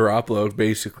 Granted, Garoppolo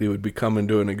basically would be coming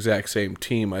to an exact same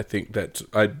team. I think that's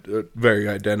very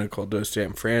identical to a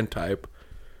San Fran type.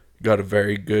 Got a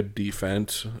very good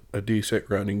defense, a decent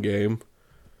running game.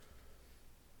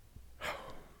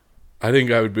 I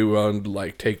think I would be willing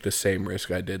to take the same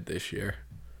risk I did this year.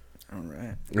 All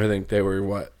right. I think they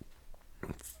were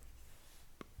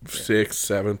 6th,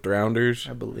 7th rounders.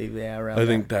 I believe, yeah, around I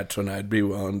think that's when I'd be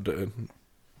willing to.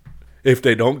 If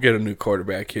they don't get a new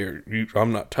quarterback here,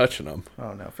 I'm not touching them.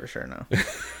 Oh, no, for sure, no.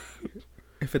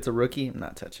 If it's a rookie, I'm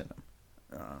not touching him.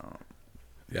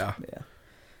 Yeah.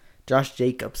 Josh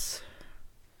Jacobs.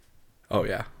 Oh,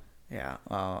 yeah. Yeah.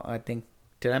 I think,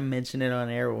 did I mention it on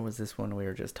air, or was this when we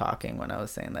were just talking when I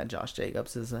was saying that Josh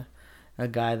Jacobs is a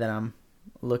guy that I'm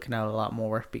looking at a lot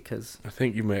more because... I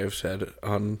think you may have said it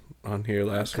on here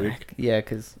last week. Yeah,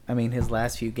 because, I mean, his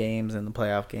last few games in the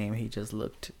playoff game, he just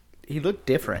looked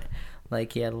different.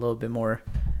 Like, he had a little bit more...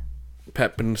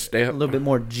 Pep and step. A little bit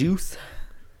more juice.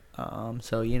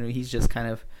 So, he's just kind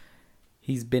of...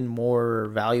 He's been more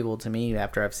valuable to me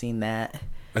after I've seen that.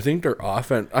 I think their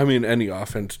offense... I mean, any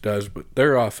offense does, but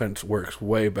their offense works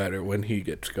way better when he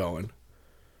gets going.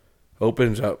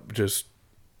 Opens up, just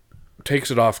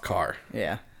takes it off Carr.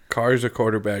 Yeah. Carr's a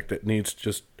quarterback that needs to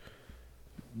just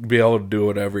be able to do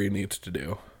whatever he needs to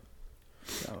do.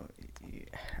 So,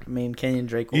 I mean, Kenyon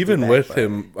Drake will even be back, with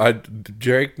him,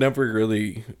 Drake never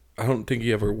really... I don't think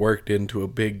he ever worked into a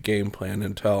big game plan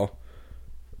until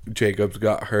Jacobs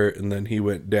got hurt, and then he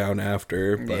went down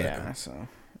after. But yeah, so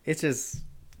it's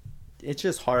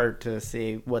just hard to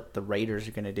see what the Raiders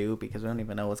are going to do because we don't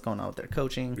even know what's going on with their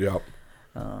coaching. Yep.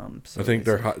 So I think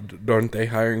aren't they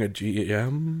hiring a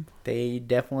GM? They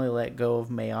definitely let go of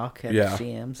Mayock at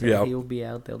GM, so he'll be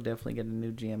out. They'll definitely get a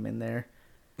new GM in there.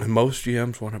 And most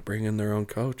GMs want to bring in their own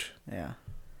coach. Yeah.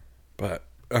 But,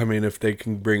 I mean, if they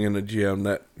can bring in a GM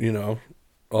that,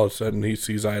 all of a sudden he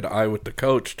sees eye to eye with the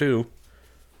coach, too.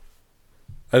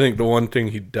 I think the one thing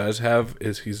he does have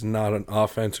is he's not an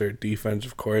offense or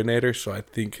defensive coordinator, so I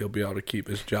think he'll be able to keep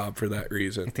his job for that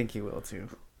reason. I think he will, too.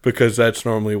 Because that's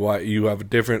normally why you have a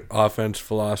different offense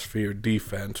philosophy or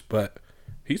defense, but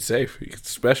he's safe. He's a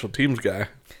special teams guy.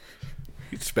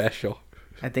 He's special.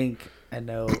 I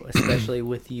know, especially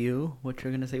with you, what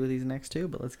you're going to say with these next two,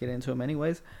 but let's get into them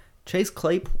anyways. Chase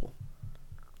Claypool.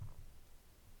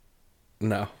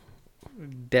 No.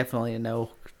 Definitely a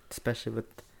no, especially with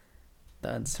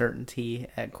the uncertainty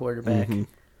at quarterback. Mm-hmm.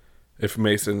 If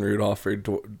Mason Rudolph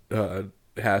or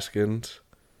Haskins...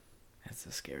 That's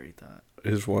a scary thought.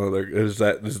 Is one of their is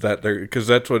that their because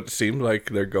that's what it seemed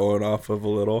like they're going off of a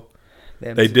little.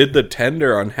 They did the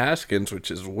tender on Haskins,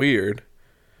 which is weird.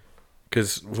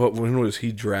 Because when was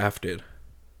he drafted?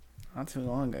 Not too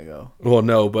long ago. Well,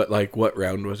 no, but what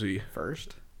round was he?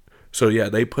 First. So yeah,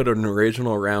 they put an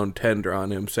original round tender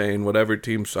on him, saying whatever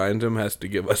team signs him has to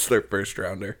give us their first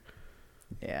rounder.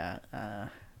 Yeah,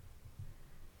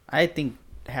 I think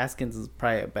Haskins is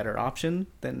probably a better option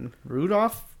than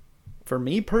Rudolph. For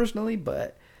me personally,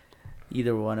 but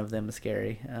either one of them is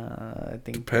scary. I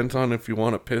think depends on if you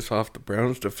want to piss off the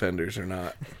Browns defenders or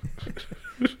not.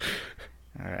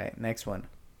 All right, next one,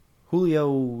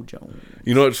 Julio Jones.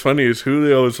 You know what's funny is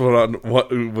Julio is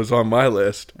what was on my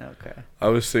list. Okay, I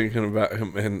was thinking about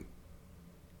him, and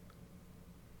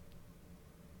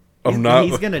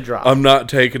he's gonna drop. I'm not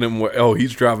taking him. Oh,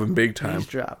 he's dropping big time. He's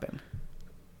dropping.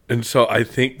 And so I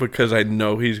think because I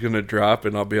know he's going to drop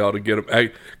and I'll be able to get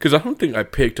him. Because I don't think I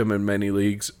picked him in many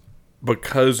leagues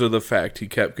because of the fact he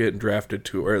kept getting drafted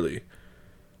too early.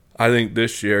 I think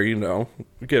this year,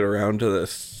 get around to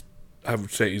this. I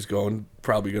would say he's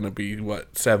probably going to be,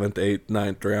 7th, 8th,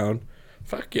 9th round.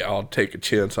 Fuck yeah, I'll take a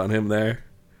chance on him there.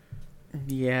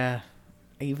 Yeah.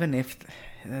 Even if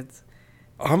that's...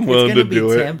 I'm willing to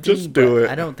do it. Tempting, just do it.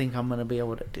 I don't think I'm going to be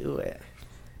able to do it.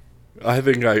 I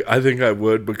think I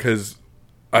would because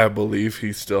I believe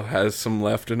he still has some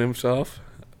left in himself.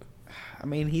 I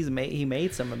mean, he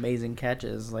made some amazing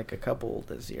catches, like a couple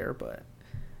this year, but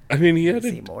I mean, he had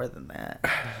see more than that.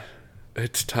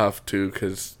 It's tough too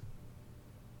because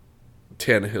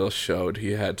Tannehill showed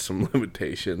he had some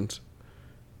limitations.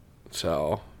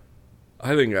 So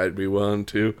I think I'd be willing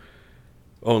to,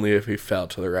 only if he fell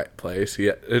to the right place.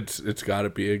 It's got to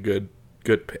be a good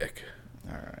pick.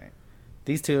 All right.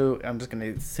 These two, I'm just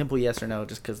going to simple yes or no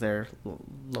just because they're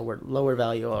lower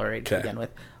value already to begin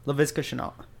with. Laviska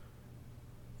Shenault.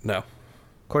 No.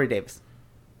 Corey Davis.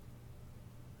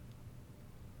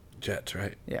 Jets,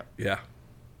 right? Yeah. Yeah.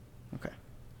 Okay.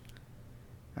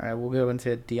 All right, we'll go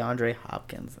into DeAndre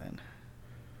Hopkins then.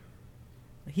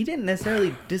 He didn't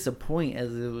necessarily disappoint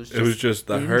as it was just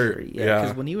the injury. hurt. Yeah.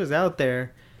 Because when he was out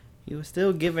there, he was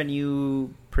still giving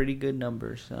you pretty good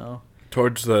numbers, so...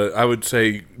 Towards I would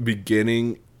say,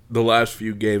 beginning, the last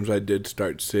few games I did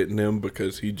start sitting him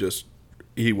because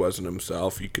he wasn't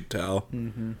himself, you could tell.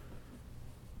 Mm-hmm.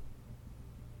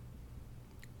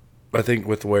 I think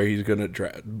with where he's going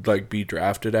to be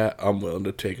drafted at, I'm willing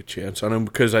to take a chance on him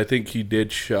because I think he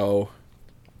did show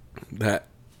that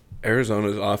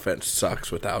Arizona's offense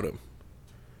sucks without him.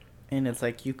 And it's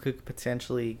like you could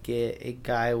potentially get a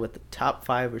guy with the top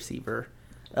 5 receiver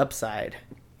upside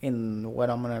in what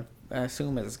I'm going to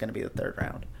assume is going to be the 3rd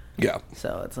round. Yeah.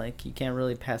 So it's like you can't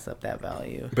really pass up that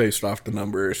value. Based off the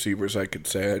number of receivers I could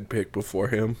say I'd pick before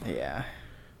him. Yeah.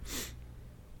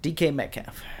 DK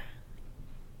Metcalf.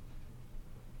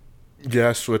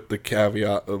 Yes, with the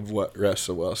caveat of what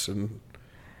Russell Wilson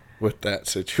with that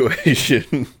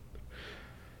situation.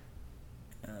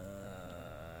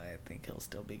 I think he'll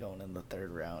still be going in the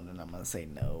 3rd round, and I'm going to say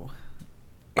no.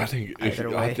 I think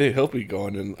he'll be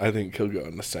going in. I think he'll go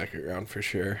in the 2nd round for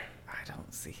sure. I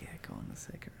don't see it going in the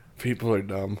 2nd round. People are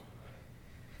dumb.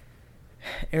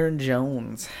 Aaron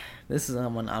Jones. This is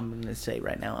someone I'm going to say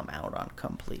right now I'm out on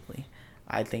completely.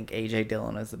 I think A.J.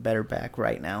 Dillon is the better back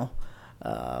right now.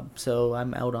 So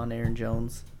I'm out on Aaron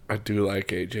Jones. I do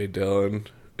like A.J. Dillon.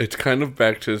 It's kind of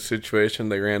back to the situation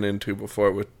they ran into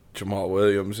before with Jamal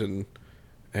Williams and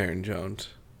Aaron Jones.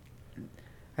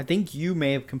 I think you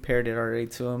may have compared it already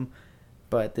to him,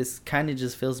 but this kind of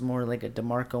just feels more like a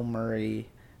DeMarco Murray,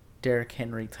 Derrick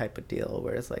Henry type of deal,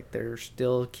 where it's like they're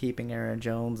still keeping Aaron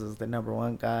Jones as the number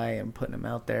 1 guy and putting him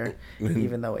out there,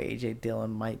 even though A.J.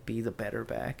 Dillon might be the better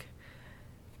back.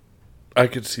 I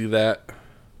could see that.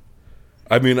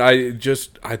 I mean, I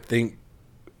think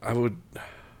I would.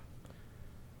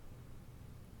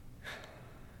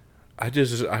 I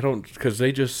don't, because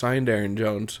they just signed Aaron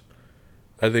Jones.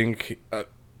 I think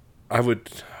I would.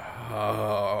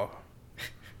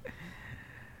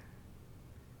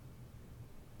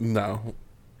 No.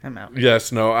 I'm out.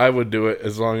 Yes, no, I would do it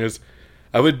as long as.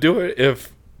 I would do it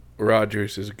if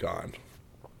Rodgers is gone.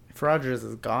 If Rodgers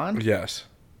is gone? Yes.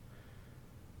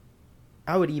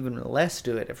 I would even less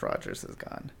do it if Rodgers is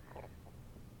gone.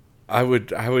 I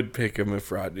would pick him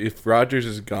if Rodgers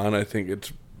is gone. I think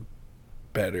it's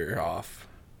better off.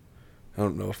 I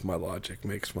don't know if my logic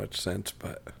makes much sense,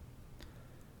 but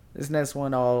this next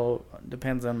one all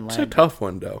depends on landing. It's a tough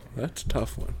one, though. That's a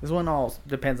tough one. This one all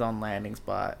depends on landing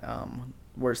spot.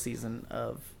 Worst season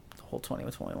of the whole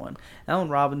 2021. Allen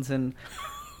Robinson.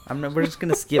 We're just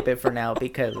gonna skip it for now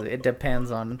because it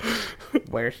depends on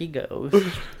where he goes.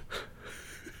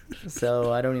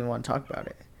 So I don't even want to talk about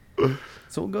it.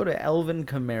 So we'll go to Alvin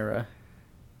Kamara.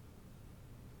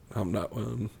 I'm not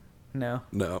one. No?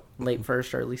 No. Late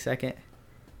 1st, early 2nd?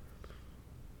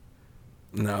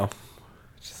 No.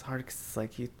 It's just hard because it's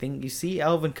like you see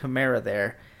Alvin Kamara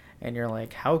there, and you're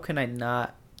like, how can I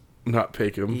not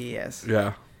pick him? Yes.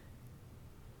 Yeah.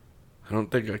 I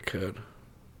don't think I could.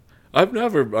 I'm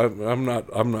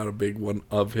not a big one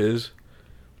of his.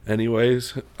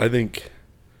 Anyways, I think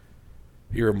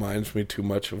he reminds me too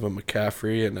much of a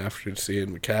McCaffrey, and after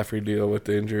seeing McCaffrey deal with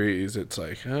the injuries, it's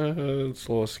like, it's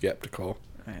a little skeptical.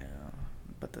 Yeah,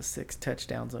 but the 6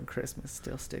 touchdowns on Christmas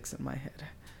still sticks in my head.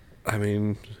 I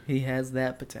mean, he has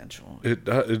that potential.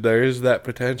 There is that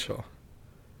potential.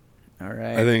 All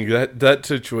right. I think that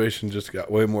situation just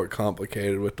got way more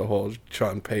complicated with the whole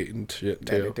Sean Payton shit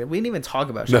too. We didn't even talk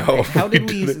about Sean Payton. How did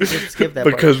we just skip that?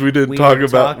 Because part? we didn't talk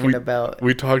about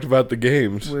we talked about the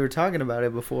games. We were talking about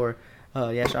it before.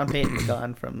 Yeah, Sean Payton's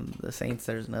gone from the Saints.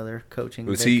 There's another coaching.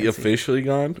 Was he officially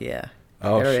gone? Yeah.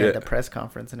 Oh shit! Had the press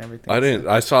conference and everything. I didn't.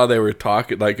 I saw they were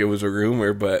talking like it was a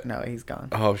rumor, but no, he's gone.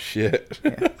 Oh shit!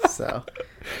 Yeah. So,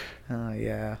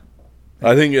 yeah.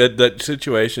 I think that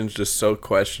situation's just so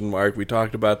question mark. We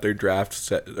talked about their draft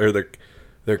set or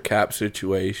their cap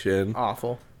situation.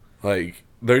 Awful. Like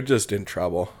they're just in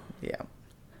trouble. Yeah.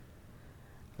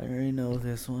 I already know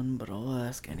this one, but I'll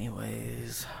ask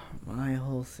anyways.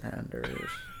 Miles Sanders.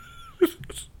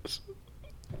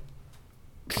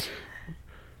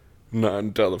 Not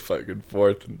until the fucking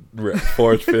fourth,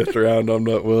 fifth round. I'm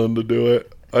not willing to do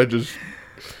it. I just,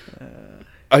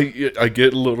 I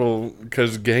get a little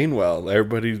because Gainwell.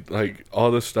 Everybody like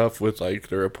all the stuff with like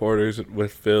the reporters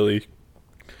with Philly.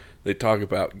 They talk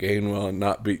about Gainwell and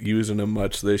not be using him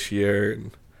much this year,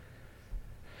 and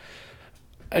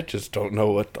I just don't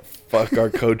know what the fuck our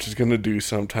coach is gonna do.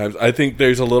 Sometimes I think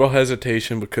there's a little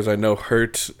hesitation because I know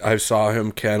Hurts. I saw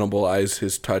him cannibalize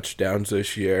his touchdowns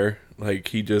this year. Like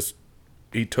he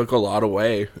took a lot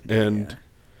away, and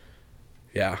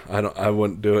yeah, I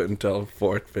wouldn't do it until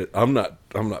 4th, 5th. I'm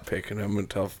not picking him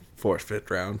until 4th, 5th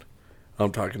round.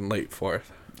 I'm talking late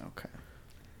 4th. Okay.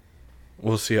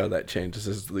 We'll see how that changes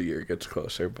as the year gets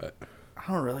closer, but I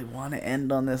don't really want to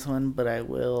end on this one, but I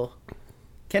will.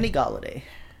 Kenny Golladay.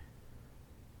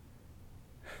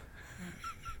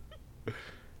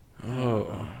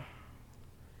 Oh.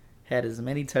 Had as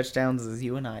many touchdowns as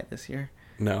you and I this year.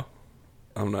 No.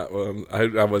 I'm not willing.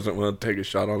 I wasn't willing to take a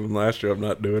shot on him last year. I'm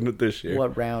not doing it this year.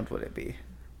 What round would it be?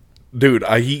 Dude,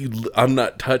 I'm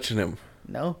not touching him.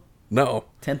 No? No.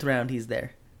 10th round, he's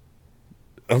there.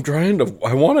 I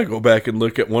want to go back and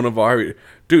look at one of our...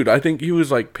 Dude, I think he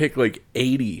was like pick like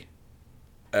 80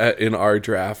 in our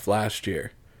draft last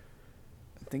year.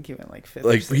 I think he went like 5th.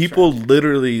 Like, or 6th people round.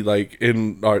 literally, like,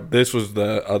 this was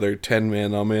the other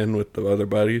 10-man I'm in with the other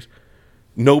buddies.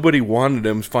 Nobody wanted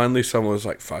him. Finally, someone was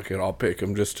like, fuck it, I'll pick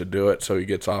him just to do it so he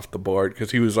gets off the board.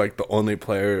 Because he was, like, the only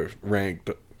player ranked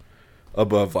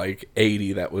above, like,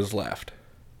 80 that was left.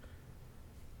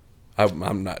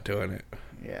 I'm not doing it.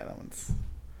 Yeah, that one's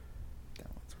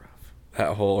rough.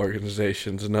 That whole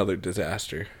organization's another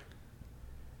disaster.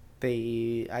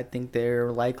 I think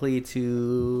they're likely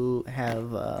to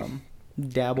have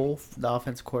Dabble, the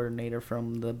offensive coordinator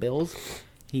from the Bills.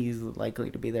 He's likely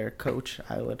to be their coach.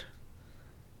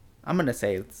 I'm gonna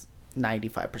say it's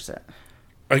 95%.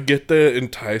 I get the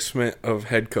enticement of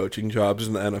head coaching jobs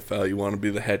in the NFL. You want to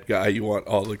be the head guy. You want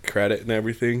all the credit and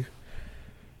everything.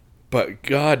 But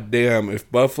goddamn, if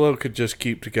Buffalo could just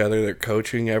keep together their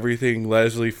coaching, everything,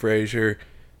 Leslie Frazier,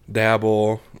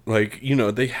 Dabble, like, you know,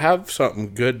 they have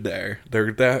something good there.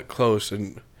 They're that close,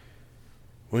 and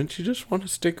wouldn't you just want to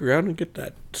stick around and get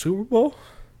that Super Bowl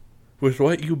with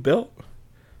what you built?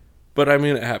 But, I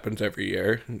mean, it happens every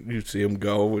year. You see them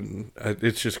go, and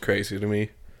it's just crazy to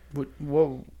me.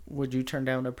 Would you turn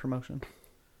down a promotion?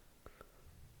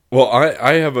 Well,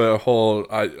 I have a whole...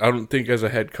 I don't think as a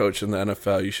head coach in the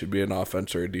NFL you should be an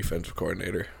offense or a defensive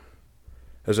coordinator.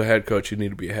 As a head coach, you need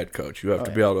to be a head coach. You have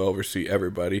to be able to oversee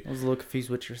everybody. I was a little confused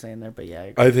what you're saying there, but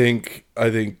yeah. I think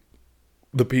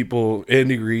the people...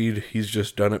 Andy Reid, he's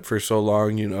just done it for so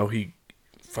long. You know, he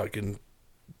fucking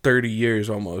 30 years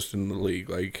almost in the league.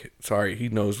 Like, sorry, he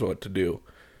knows what to do.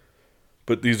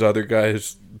 But these other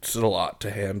guys, it's a lot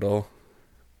to handle.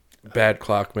 Bad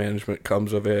clock management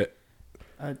comes of it.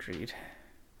 Agreed.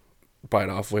 Bite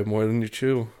off way more than you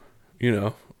chew. You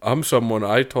know,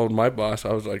 I told my boss,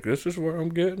 I was like, this is where I'm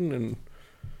getting, and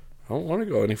I don't want to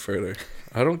go any further.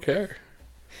 I don't care.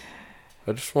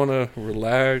 I just want to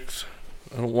relax.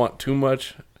 I don't want too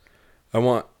much. I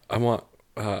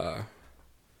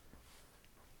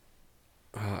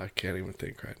can't even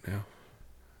think right now.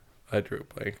 I drew a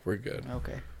blank. We're good.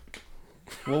 Okay.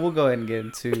 Well, we'll go ahead and get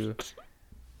into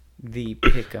the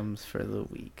pick'ems for the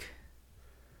week.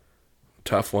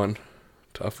 Tough ones.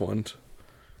 AFC,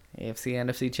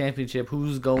 NFC Championship.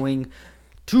 Who's going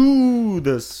to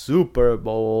the Super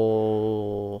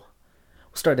Bowl?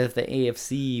 We'll start at the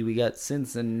AFC. We got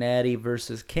Cincinnati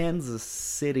versus Kansas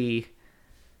City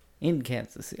in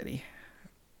Kansas City.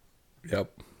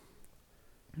 Yep.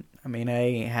 I mean,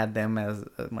 I had them as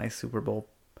my Super Bowl,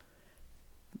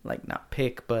 like, not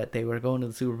pick, but they were going to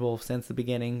the Super Bowl since the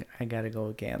beginning. I got to go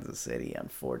with Kansas City,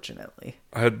 unfortunately.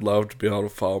 I'd love to be able to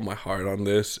follow my heart on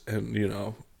this, and, you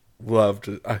know,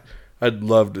 I'd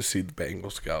love to see the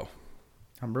Bengals go.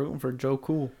 I'm rooting for Joe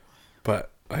Cool.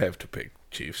 But I have to pick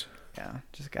Chiefs. Yeah,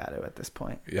 just got to at this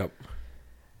point. Yep.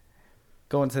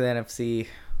 Going to the NFC,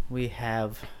 we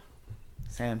have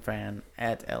San Fran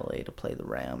at LA to play the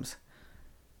Rams.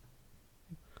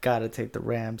 Got to take the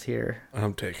Rams here.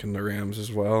 I'm taking the Rams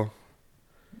as well.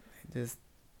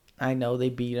 I know they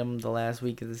beat them the last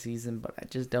week of the season, but I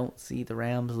just don't see the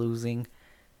Rams losing.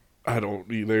 I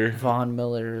don't either. Von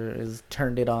Miller has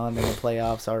turned it on in the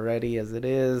playoffs already as it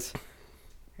is.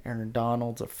 Aaron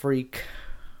Donald's a freak.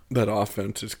 That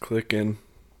offense is clicking.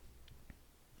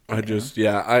 I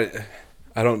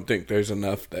don't think there's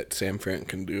enough that San Fran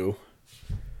can do.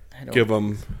 Give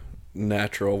them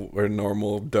natural or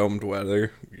normal domed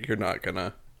weather. You're not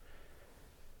gonna.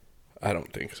 I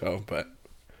don't think so, but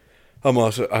I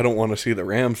don't want to see the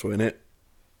Rams win it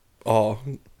all.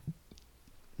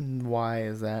 Why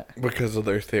is that? Because of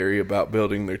their theory about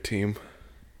building their team.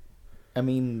 I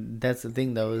mean, that's the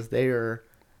thing though, is they are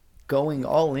going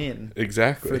all in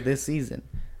exactly for this season.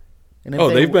 And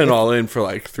they've been all in for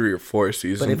like 3 or 4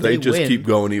 seasons. They just keep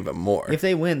going even more. If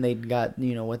they win, they got,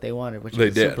 what they wanted, which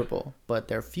is the Super Bowl. But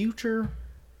their future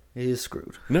is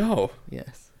screwed. No.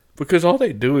 Yes. Because all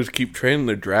they do is keep trading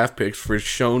their draft picks for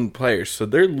shown players. So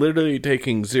they're literally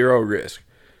taking zero risk.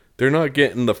 They're not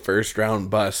getting the first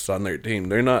round busts on their team.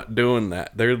 They're not doing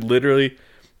that. They're literally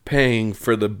paying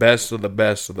for the best of the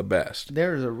best of the best.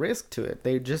 There's a risk to it.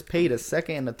 They just paid a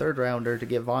second and a third rounder to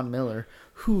get Von Miller,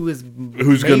 who's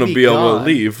going to be able to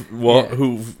leave. Well, yeah.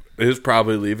 Who is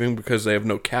probably leaving because they have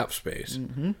no cap space.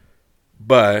 Mm-hmm.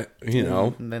 But,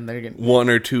 and then they're getting 1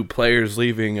 or 2 players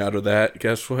leaving out of that.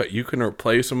 Guess what? You can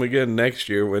replace them again next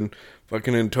year when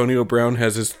fucking Antonio Brown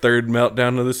has his 3rd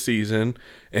meltdown of the season.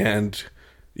 And,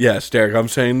 yes, Derek, I'm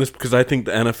saying this because I think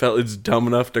the NFL is dumb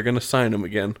enough they're going to sign him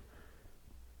again.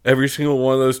 Every single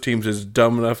one of those teams is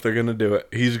dumb enough they're going to do it.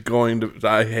 He's going to...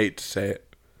 I hate to say it.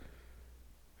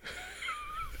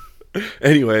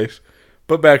 Anyways,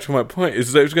 but back to my point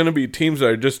is there's going to be teams that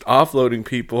are just offloading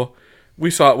people.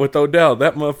 We saw it with Odell.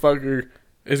 That motherfucker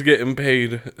is getting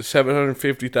paid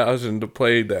 $750,000 to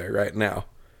play there right now.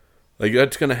 Like,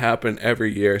 that's going to happen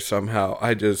every year somehow.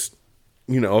 I just,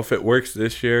 if it works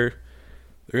this year,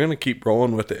 they're going to keep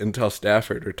rolling with it until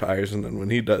Stafford retires, and then when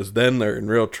he does, then they're in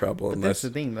real trouble. But that's the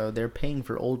thing, though. They're paying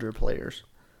for older players.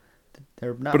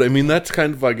 They're not. But, I mean, that's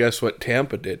kind of, I guess, what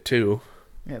Tampa did, too.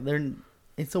 Yeah,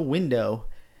 it's a window.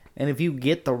 And if you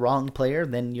get the wrong player,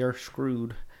 then you're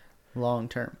screwed long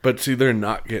term. But, see, they're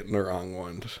not getting the wrong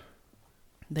ones.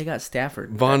 They got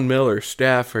Stafford. Von Miller,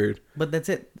 Stafford. But that's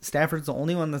it. Stafford's the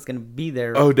only one that's going to be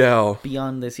there. Odell.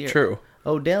 Beyond this year. True.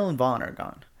 Odell and Vaughn are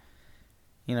gone.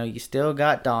 You still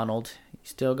got Donald. You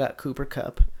still got Cooper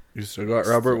Kupp. You still got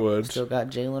Robert Woods. Still got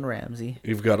Jalen Ramsey.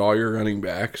 You've got all your running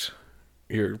backs.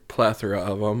 Your plethora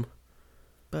of them.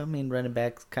 But, I mean, running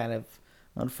backs kind of,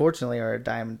 unfortunately, are a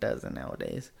dime a dozen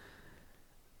nowadays.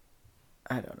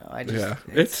 I don't know.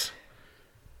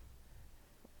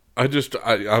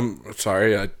 I'm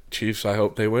sorry, Chiefs, I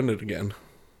hope they win it again.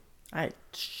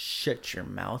 Shut your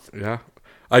mouth. Yeah.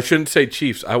 I shouldn't say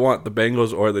Chiefs. I want the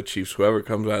Bengals or the Chiefs, whoever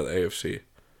comes out of the AFC.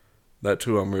 That's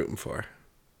who I'm rooting for.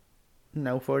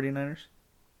 No 49ers?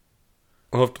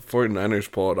 Well, if the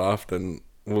 49ers pull it off, then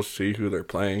we'll see who they're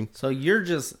playing. So you're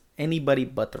just anybody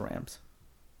but the Rams?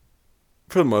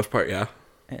 For the most part, yeah.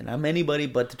 And I'm anybody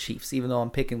but the Chiefs, even though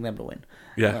I'm picking them to win.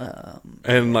 Yeah.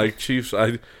 And, Chiefs,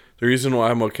 the reason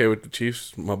why I'm okay with the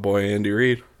Chiefs, my boy Andy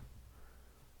Reid.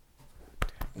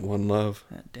 One love.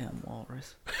 That damn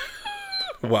walrus.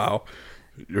 Wow.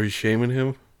 Are you shaming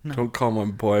him? No. Don't call my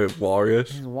boy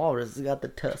Walrus. He's a walrus. He's got the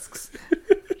tusks.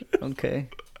 Okay.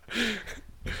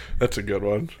 That's a good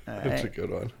one. That's a good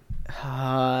one.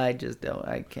 I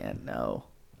can't know.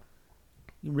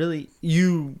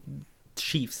 You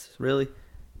Chiefs, really?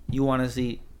 You want to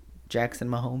see Jackson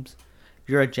Mahomes?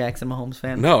 You're a Jackson Mahomes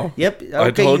fan? No. Yep. Okay, I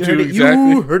told you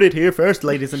exactly. You heard it here first,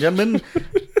 ladies and gentlemen.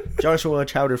 Joshua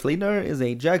Chowder-Fleetner is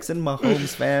a Jackson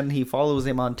Mahomes fan. He follows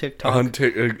him on TikTok.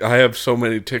 I have so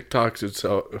many TikToks, it's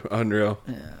so unreal.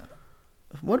 Yeah.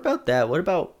 What about that? What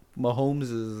about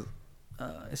Mahomes'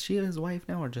 is she his wife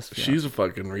now or just fiance? She's a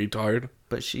fucking retard.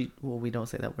 But we don't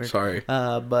say that word. Sorry.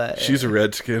 But she's a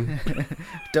redskin.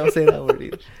 Don't say that word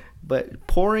either. But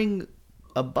pouring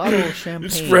a bottle of champagne.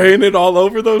 Spraying it all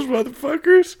over those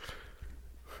motherfuckers?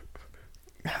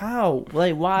 How?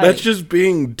 Like, why? That's just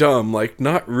being dumb,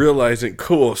 not realizing.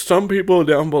 Cool, some people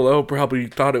down below probably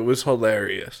thought it was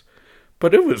hilarious.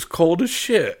 But it was cold as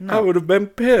shit. No, I would have been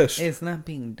pissed. It's not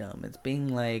being dumb. It's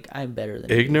being I'm better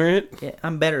than ignorant? you. Yeah,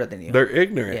 I'm better than you. They're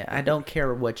ignorant. Yeah, I don't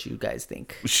care what you guys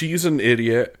think. She's an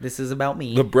idiot. This is about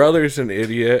me. The brother's an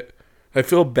idiot. I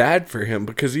feel bad for him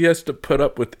because he has to put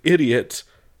up with idiots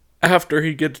after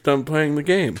he gets done playing the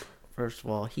game. First of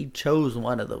all, he chose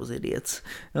one of those idiots.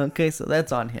 Okay, so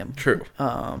that's on him. True.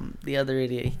 The other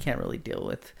idiot he can't really deal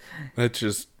with. That's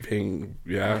just being,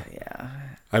 yeah. Yeah.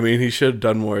 I mean, he should have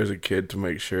done more as a kid to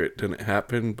make sure it didn't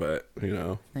happen, but,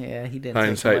 Yeah, he didn't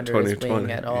hindsight take him under 2020 his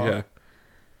wing at all. Yeah.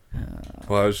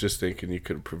 Well, I was just thinking you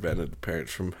could have prevented the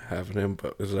parents from having him,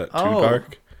 but is that too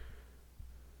dark?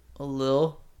 A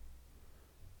little.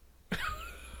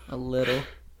 A little.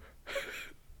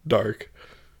 Dark.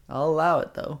 I'll allow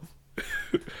it, though.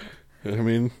 I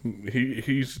mean,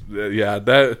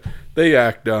 that they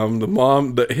act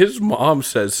dumb. His mom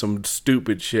says some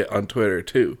stupid shit on Twitter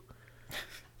too.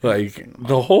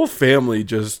 The whole family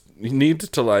just needs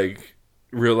to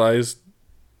realize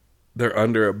they're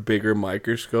under a bigger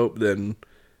microscope than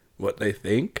what they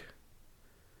think,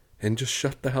 and just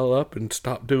shut the hell up and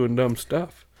stop doing dumb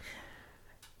stuff.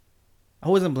 I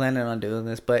wasn't planning on doing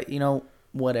this, but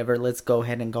whatever. Let's go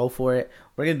ahead and go for it.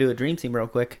 We're gonna do a dream team real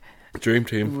quick. Dream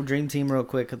team real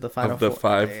quick of the final of the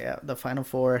four. 5. Yeah, the final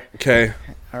 4. Okay.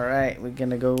 All right, we're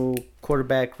gonna go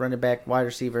quarterback, running back, wide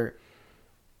receiver,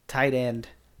 tight end,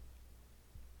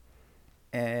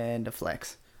 and a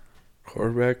flex.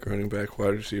 Quarterback, running back,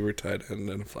 wide receiver, tight end,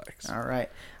 and a flex. All right,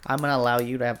 I'm gonna allow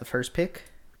you to have the first pick.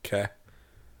 Okay.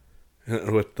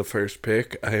 And with the first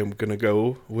pick, I am gonna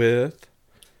go with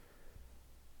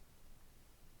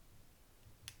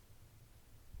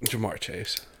Jamar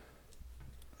Chase.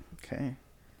 Okay.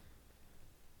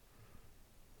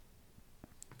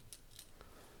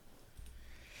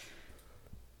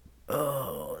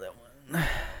 Oh, that one.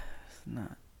 It's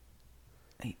not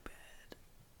a bad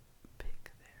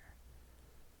pick there.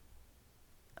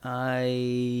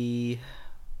 I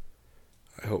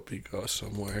hope he goes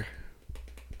somewhere.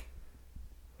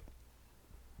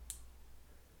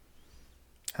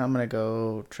 I'm going to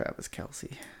go Travis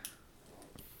Kelce.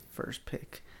 First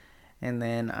pick. And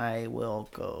then I will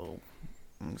go...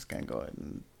 I'm just going to go ahead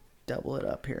and double it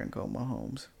up here and go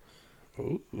Mahomes.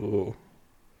 Ooh.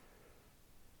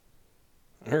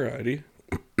 Alrighty.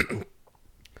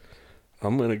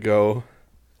 I'm going to go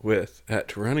with,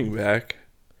 at running back,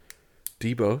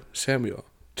 Deebo Samuel.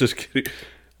 Just kidding.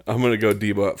 I'm going to go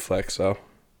Deebo at flex, though.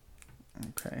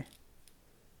 Okay.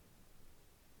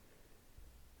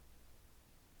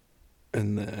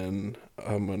 And then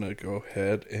I'm going to go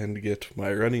ahead and get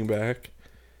my running back.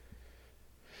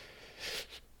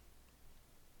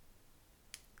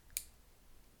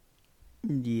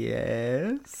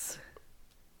 Yes.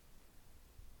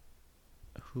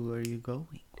 Who are you going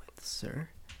with, sir?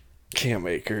 Cam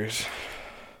Akers.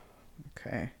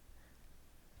 Okay.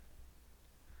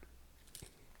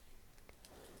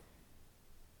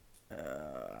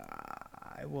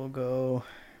 I will go...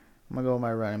 I'm going to go with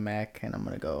my running back, and I'm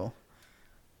going to go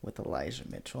with Elijah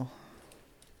Mitchell.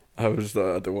 I was the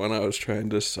other one I was trying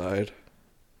to decide.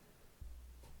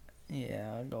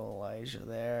 Yeah, I'll go Elijah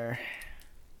there.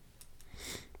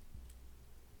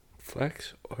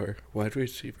 Flex or wide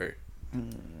receiver?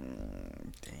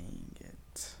 Dang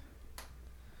it.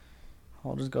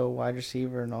 I'll just go wide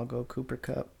receiver, and I'll go Cooper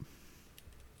Kupp.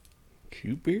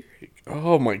 Cooper?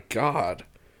 Oh, my God.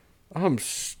 I'm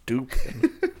stupid.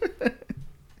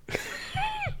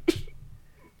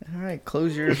 All right,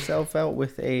 close yourself out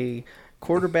with a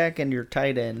quarterback and your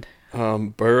tight end.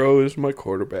 Burrow is my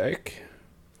quarterback.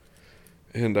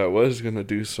 And I was going to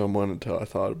do someone until I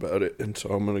thought about it. And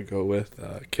so I'm going to go with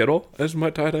Kittle as my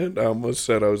tight end. I almost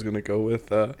said I was going to go with,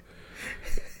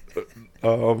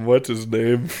 what's his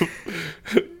name?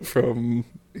 From...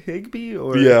 Higbee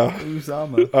or yeah.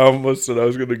 Uzama? I almost said I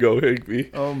was going to go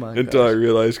Higbee. Oh, my god. Until I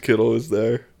realized Kittle was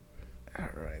there. All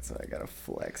right, so I got a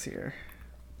flex here.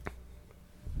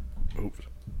 Oops.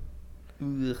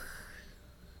 Ugh.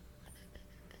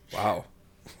 Wow.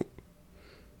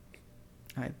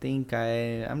 I think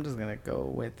I'm just going to go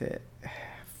with it.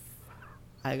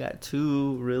 I got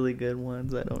two really good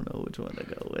ones. I don't know which one to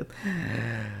go with.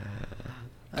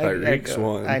 Tyreek's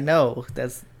one. I know.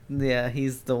 Yeah,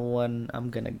 he's the one I'm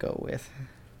going to go with.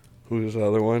 Who's the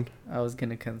other one? I was going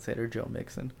to consider Joe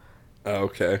Mixon. Oh,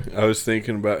 okay. I was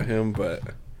thinking about him, but...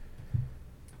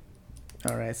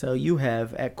 All right, so you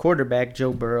have at quarterback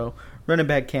Joe Burrow, running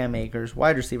back Cam Akers,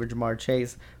 wide receiver Jamar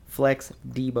Chase, flex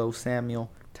Deebo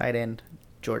Samuel, tight end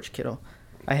George Kittle.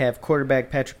 I have quarterback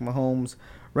Patrick Mahomes,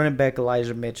 running back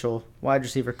Elijah Mitchell, wide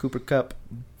receiver Cooper Kupp,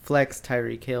 flex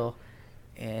Tyreek Hill,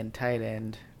 and tight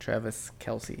end Travis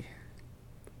Kelce.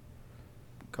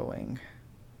 Going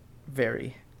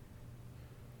very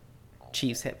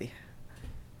Chiefs heavy.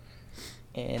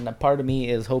 And a part of me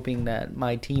is hoping that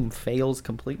my team fails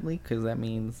completely, because that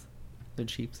means the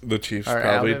Chiefs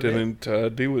probably didn't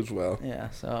do as well. Yeah,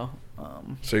 so...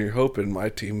 So you're hoping my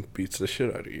team beats the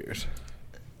shit out of yours.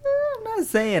 I'm not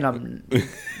saying I'm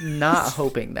not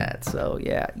hoping that, so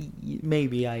yeah,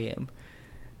 maybe I am.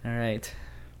 All right.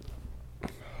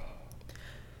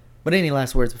 But any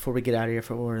last words before we get out of here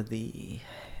for the...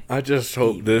 I just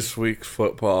hope this week's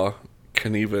football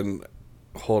can even...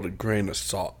 hold a grain of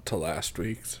salt to last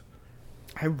week's.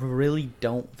 I really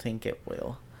don't think it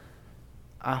will.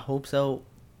 I hope so,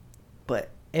 but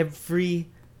every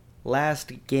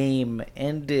last game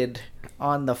ended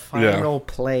on the final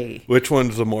play. Which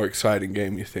one's the more exciting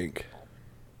game, you think?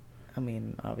 I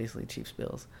mean, obviously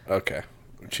Chiefs-Bills. Okay.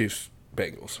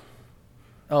 Chiefs-Bengals.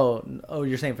 Oh,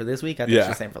 you're saying for this week? I thought you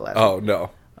were saying for last week. Oh,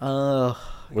 no.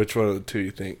 Which one of the two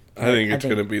you think? I think it's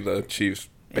going to be the Chiefs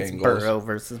Bengals. It's Burrow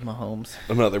versus Mahomes.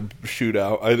 Another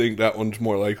shootout. I think that one's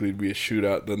more likely to be a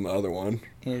shootout than the other one.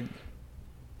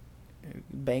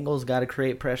 Bengals got to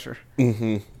create pressure.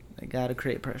 Mm-hmm. They got to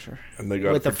create pressure. And they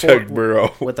got to protect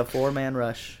Burrow. With a four-man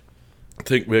rush. I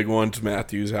think big one's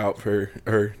Matthew's out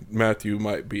or Matthew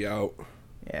might be out.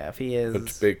 Yeah, if he is.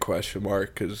 It's a big question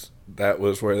mark because that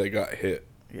was where they got hit.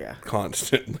 Yeah.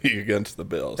 Constantly against the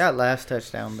Bills. That last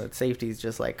touchdown, the safety's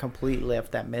just like completely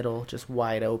left that middle just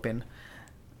wide open.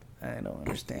 I don't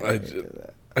understand.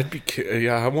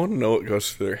 I want to know what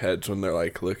goes through their heads when they're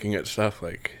like looking at stuff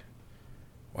like,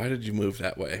 why did you move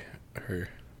that way? Or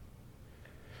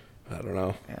I don't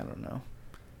know. I'm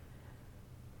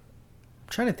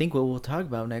trying to think what we'll talk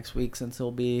about next week since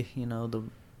it'll be,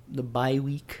 the bye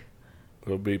week.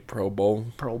 It'll be Pro Bowl.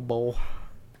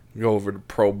 Go over the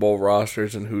Pro Bowl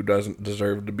rosters and who doesn't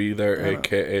deserve to be there,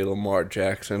 a.k.a. Lamar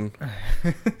Jackson.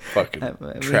 Fucking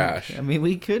trash.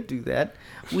 We could do that.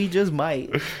 We just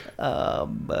might.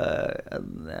 But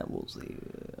we'll see.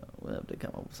 We'll have to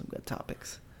come up with some good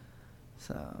topics.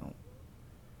 So,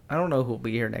 I don't know who'll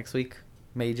be here next week.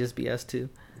 May just be us two.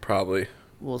 Probably.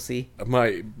 We'll see.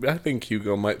 I think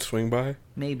Hugo might swing by.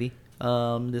 Maybe.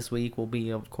 This week we'll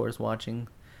be, of course, watching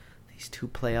these 2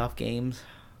 playoff games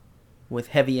with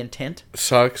heavy intent.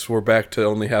 Sucks. We're back to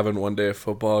only having 1 day of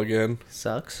football again.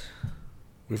 Sucks.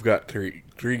 We've got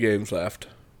three games left.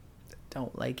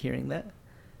 Don't like hearing that.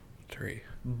 3.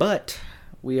 But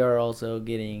we are also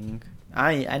getting...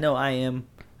 I know I am.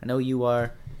 I know you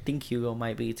are. I think Hugo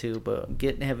might be too, but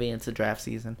getting heavy into draft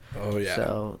season. Oh yeah.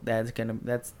 So that's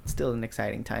still an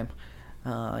exciting time.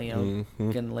 Gonna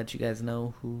let you guys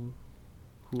know who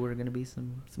are gonna be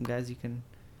some guys you can.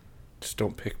 Just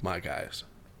don't pick my guys.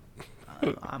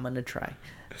 I'm gonna try.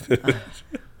 But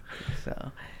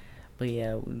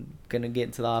yeah, we're gonna get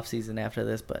into the off season after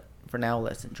this. But for now,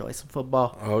 let's enjoy some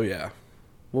football. Oh yeah.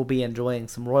 We'll be enjoying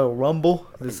some Royal Rumble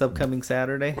this upcoming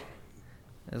Saturday,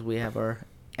 as we have our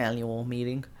annual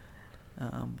meeting.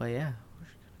 But yeah, we're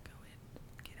just gonna go ahead and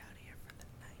get out of here for the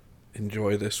night.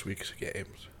 Enjoy this week's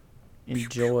games.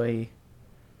 Enjoy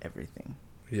everything.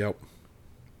 Yep.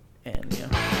 And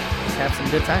just have some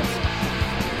good times.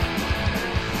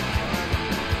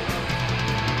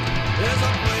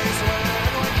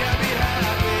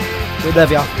 We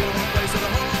love y'all.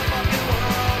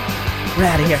 We're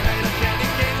out of here.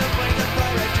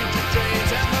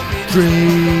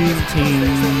 Dream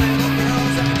Team.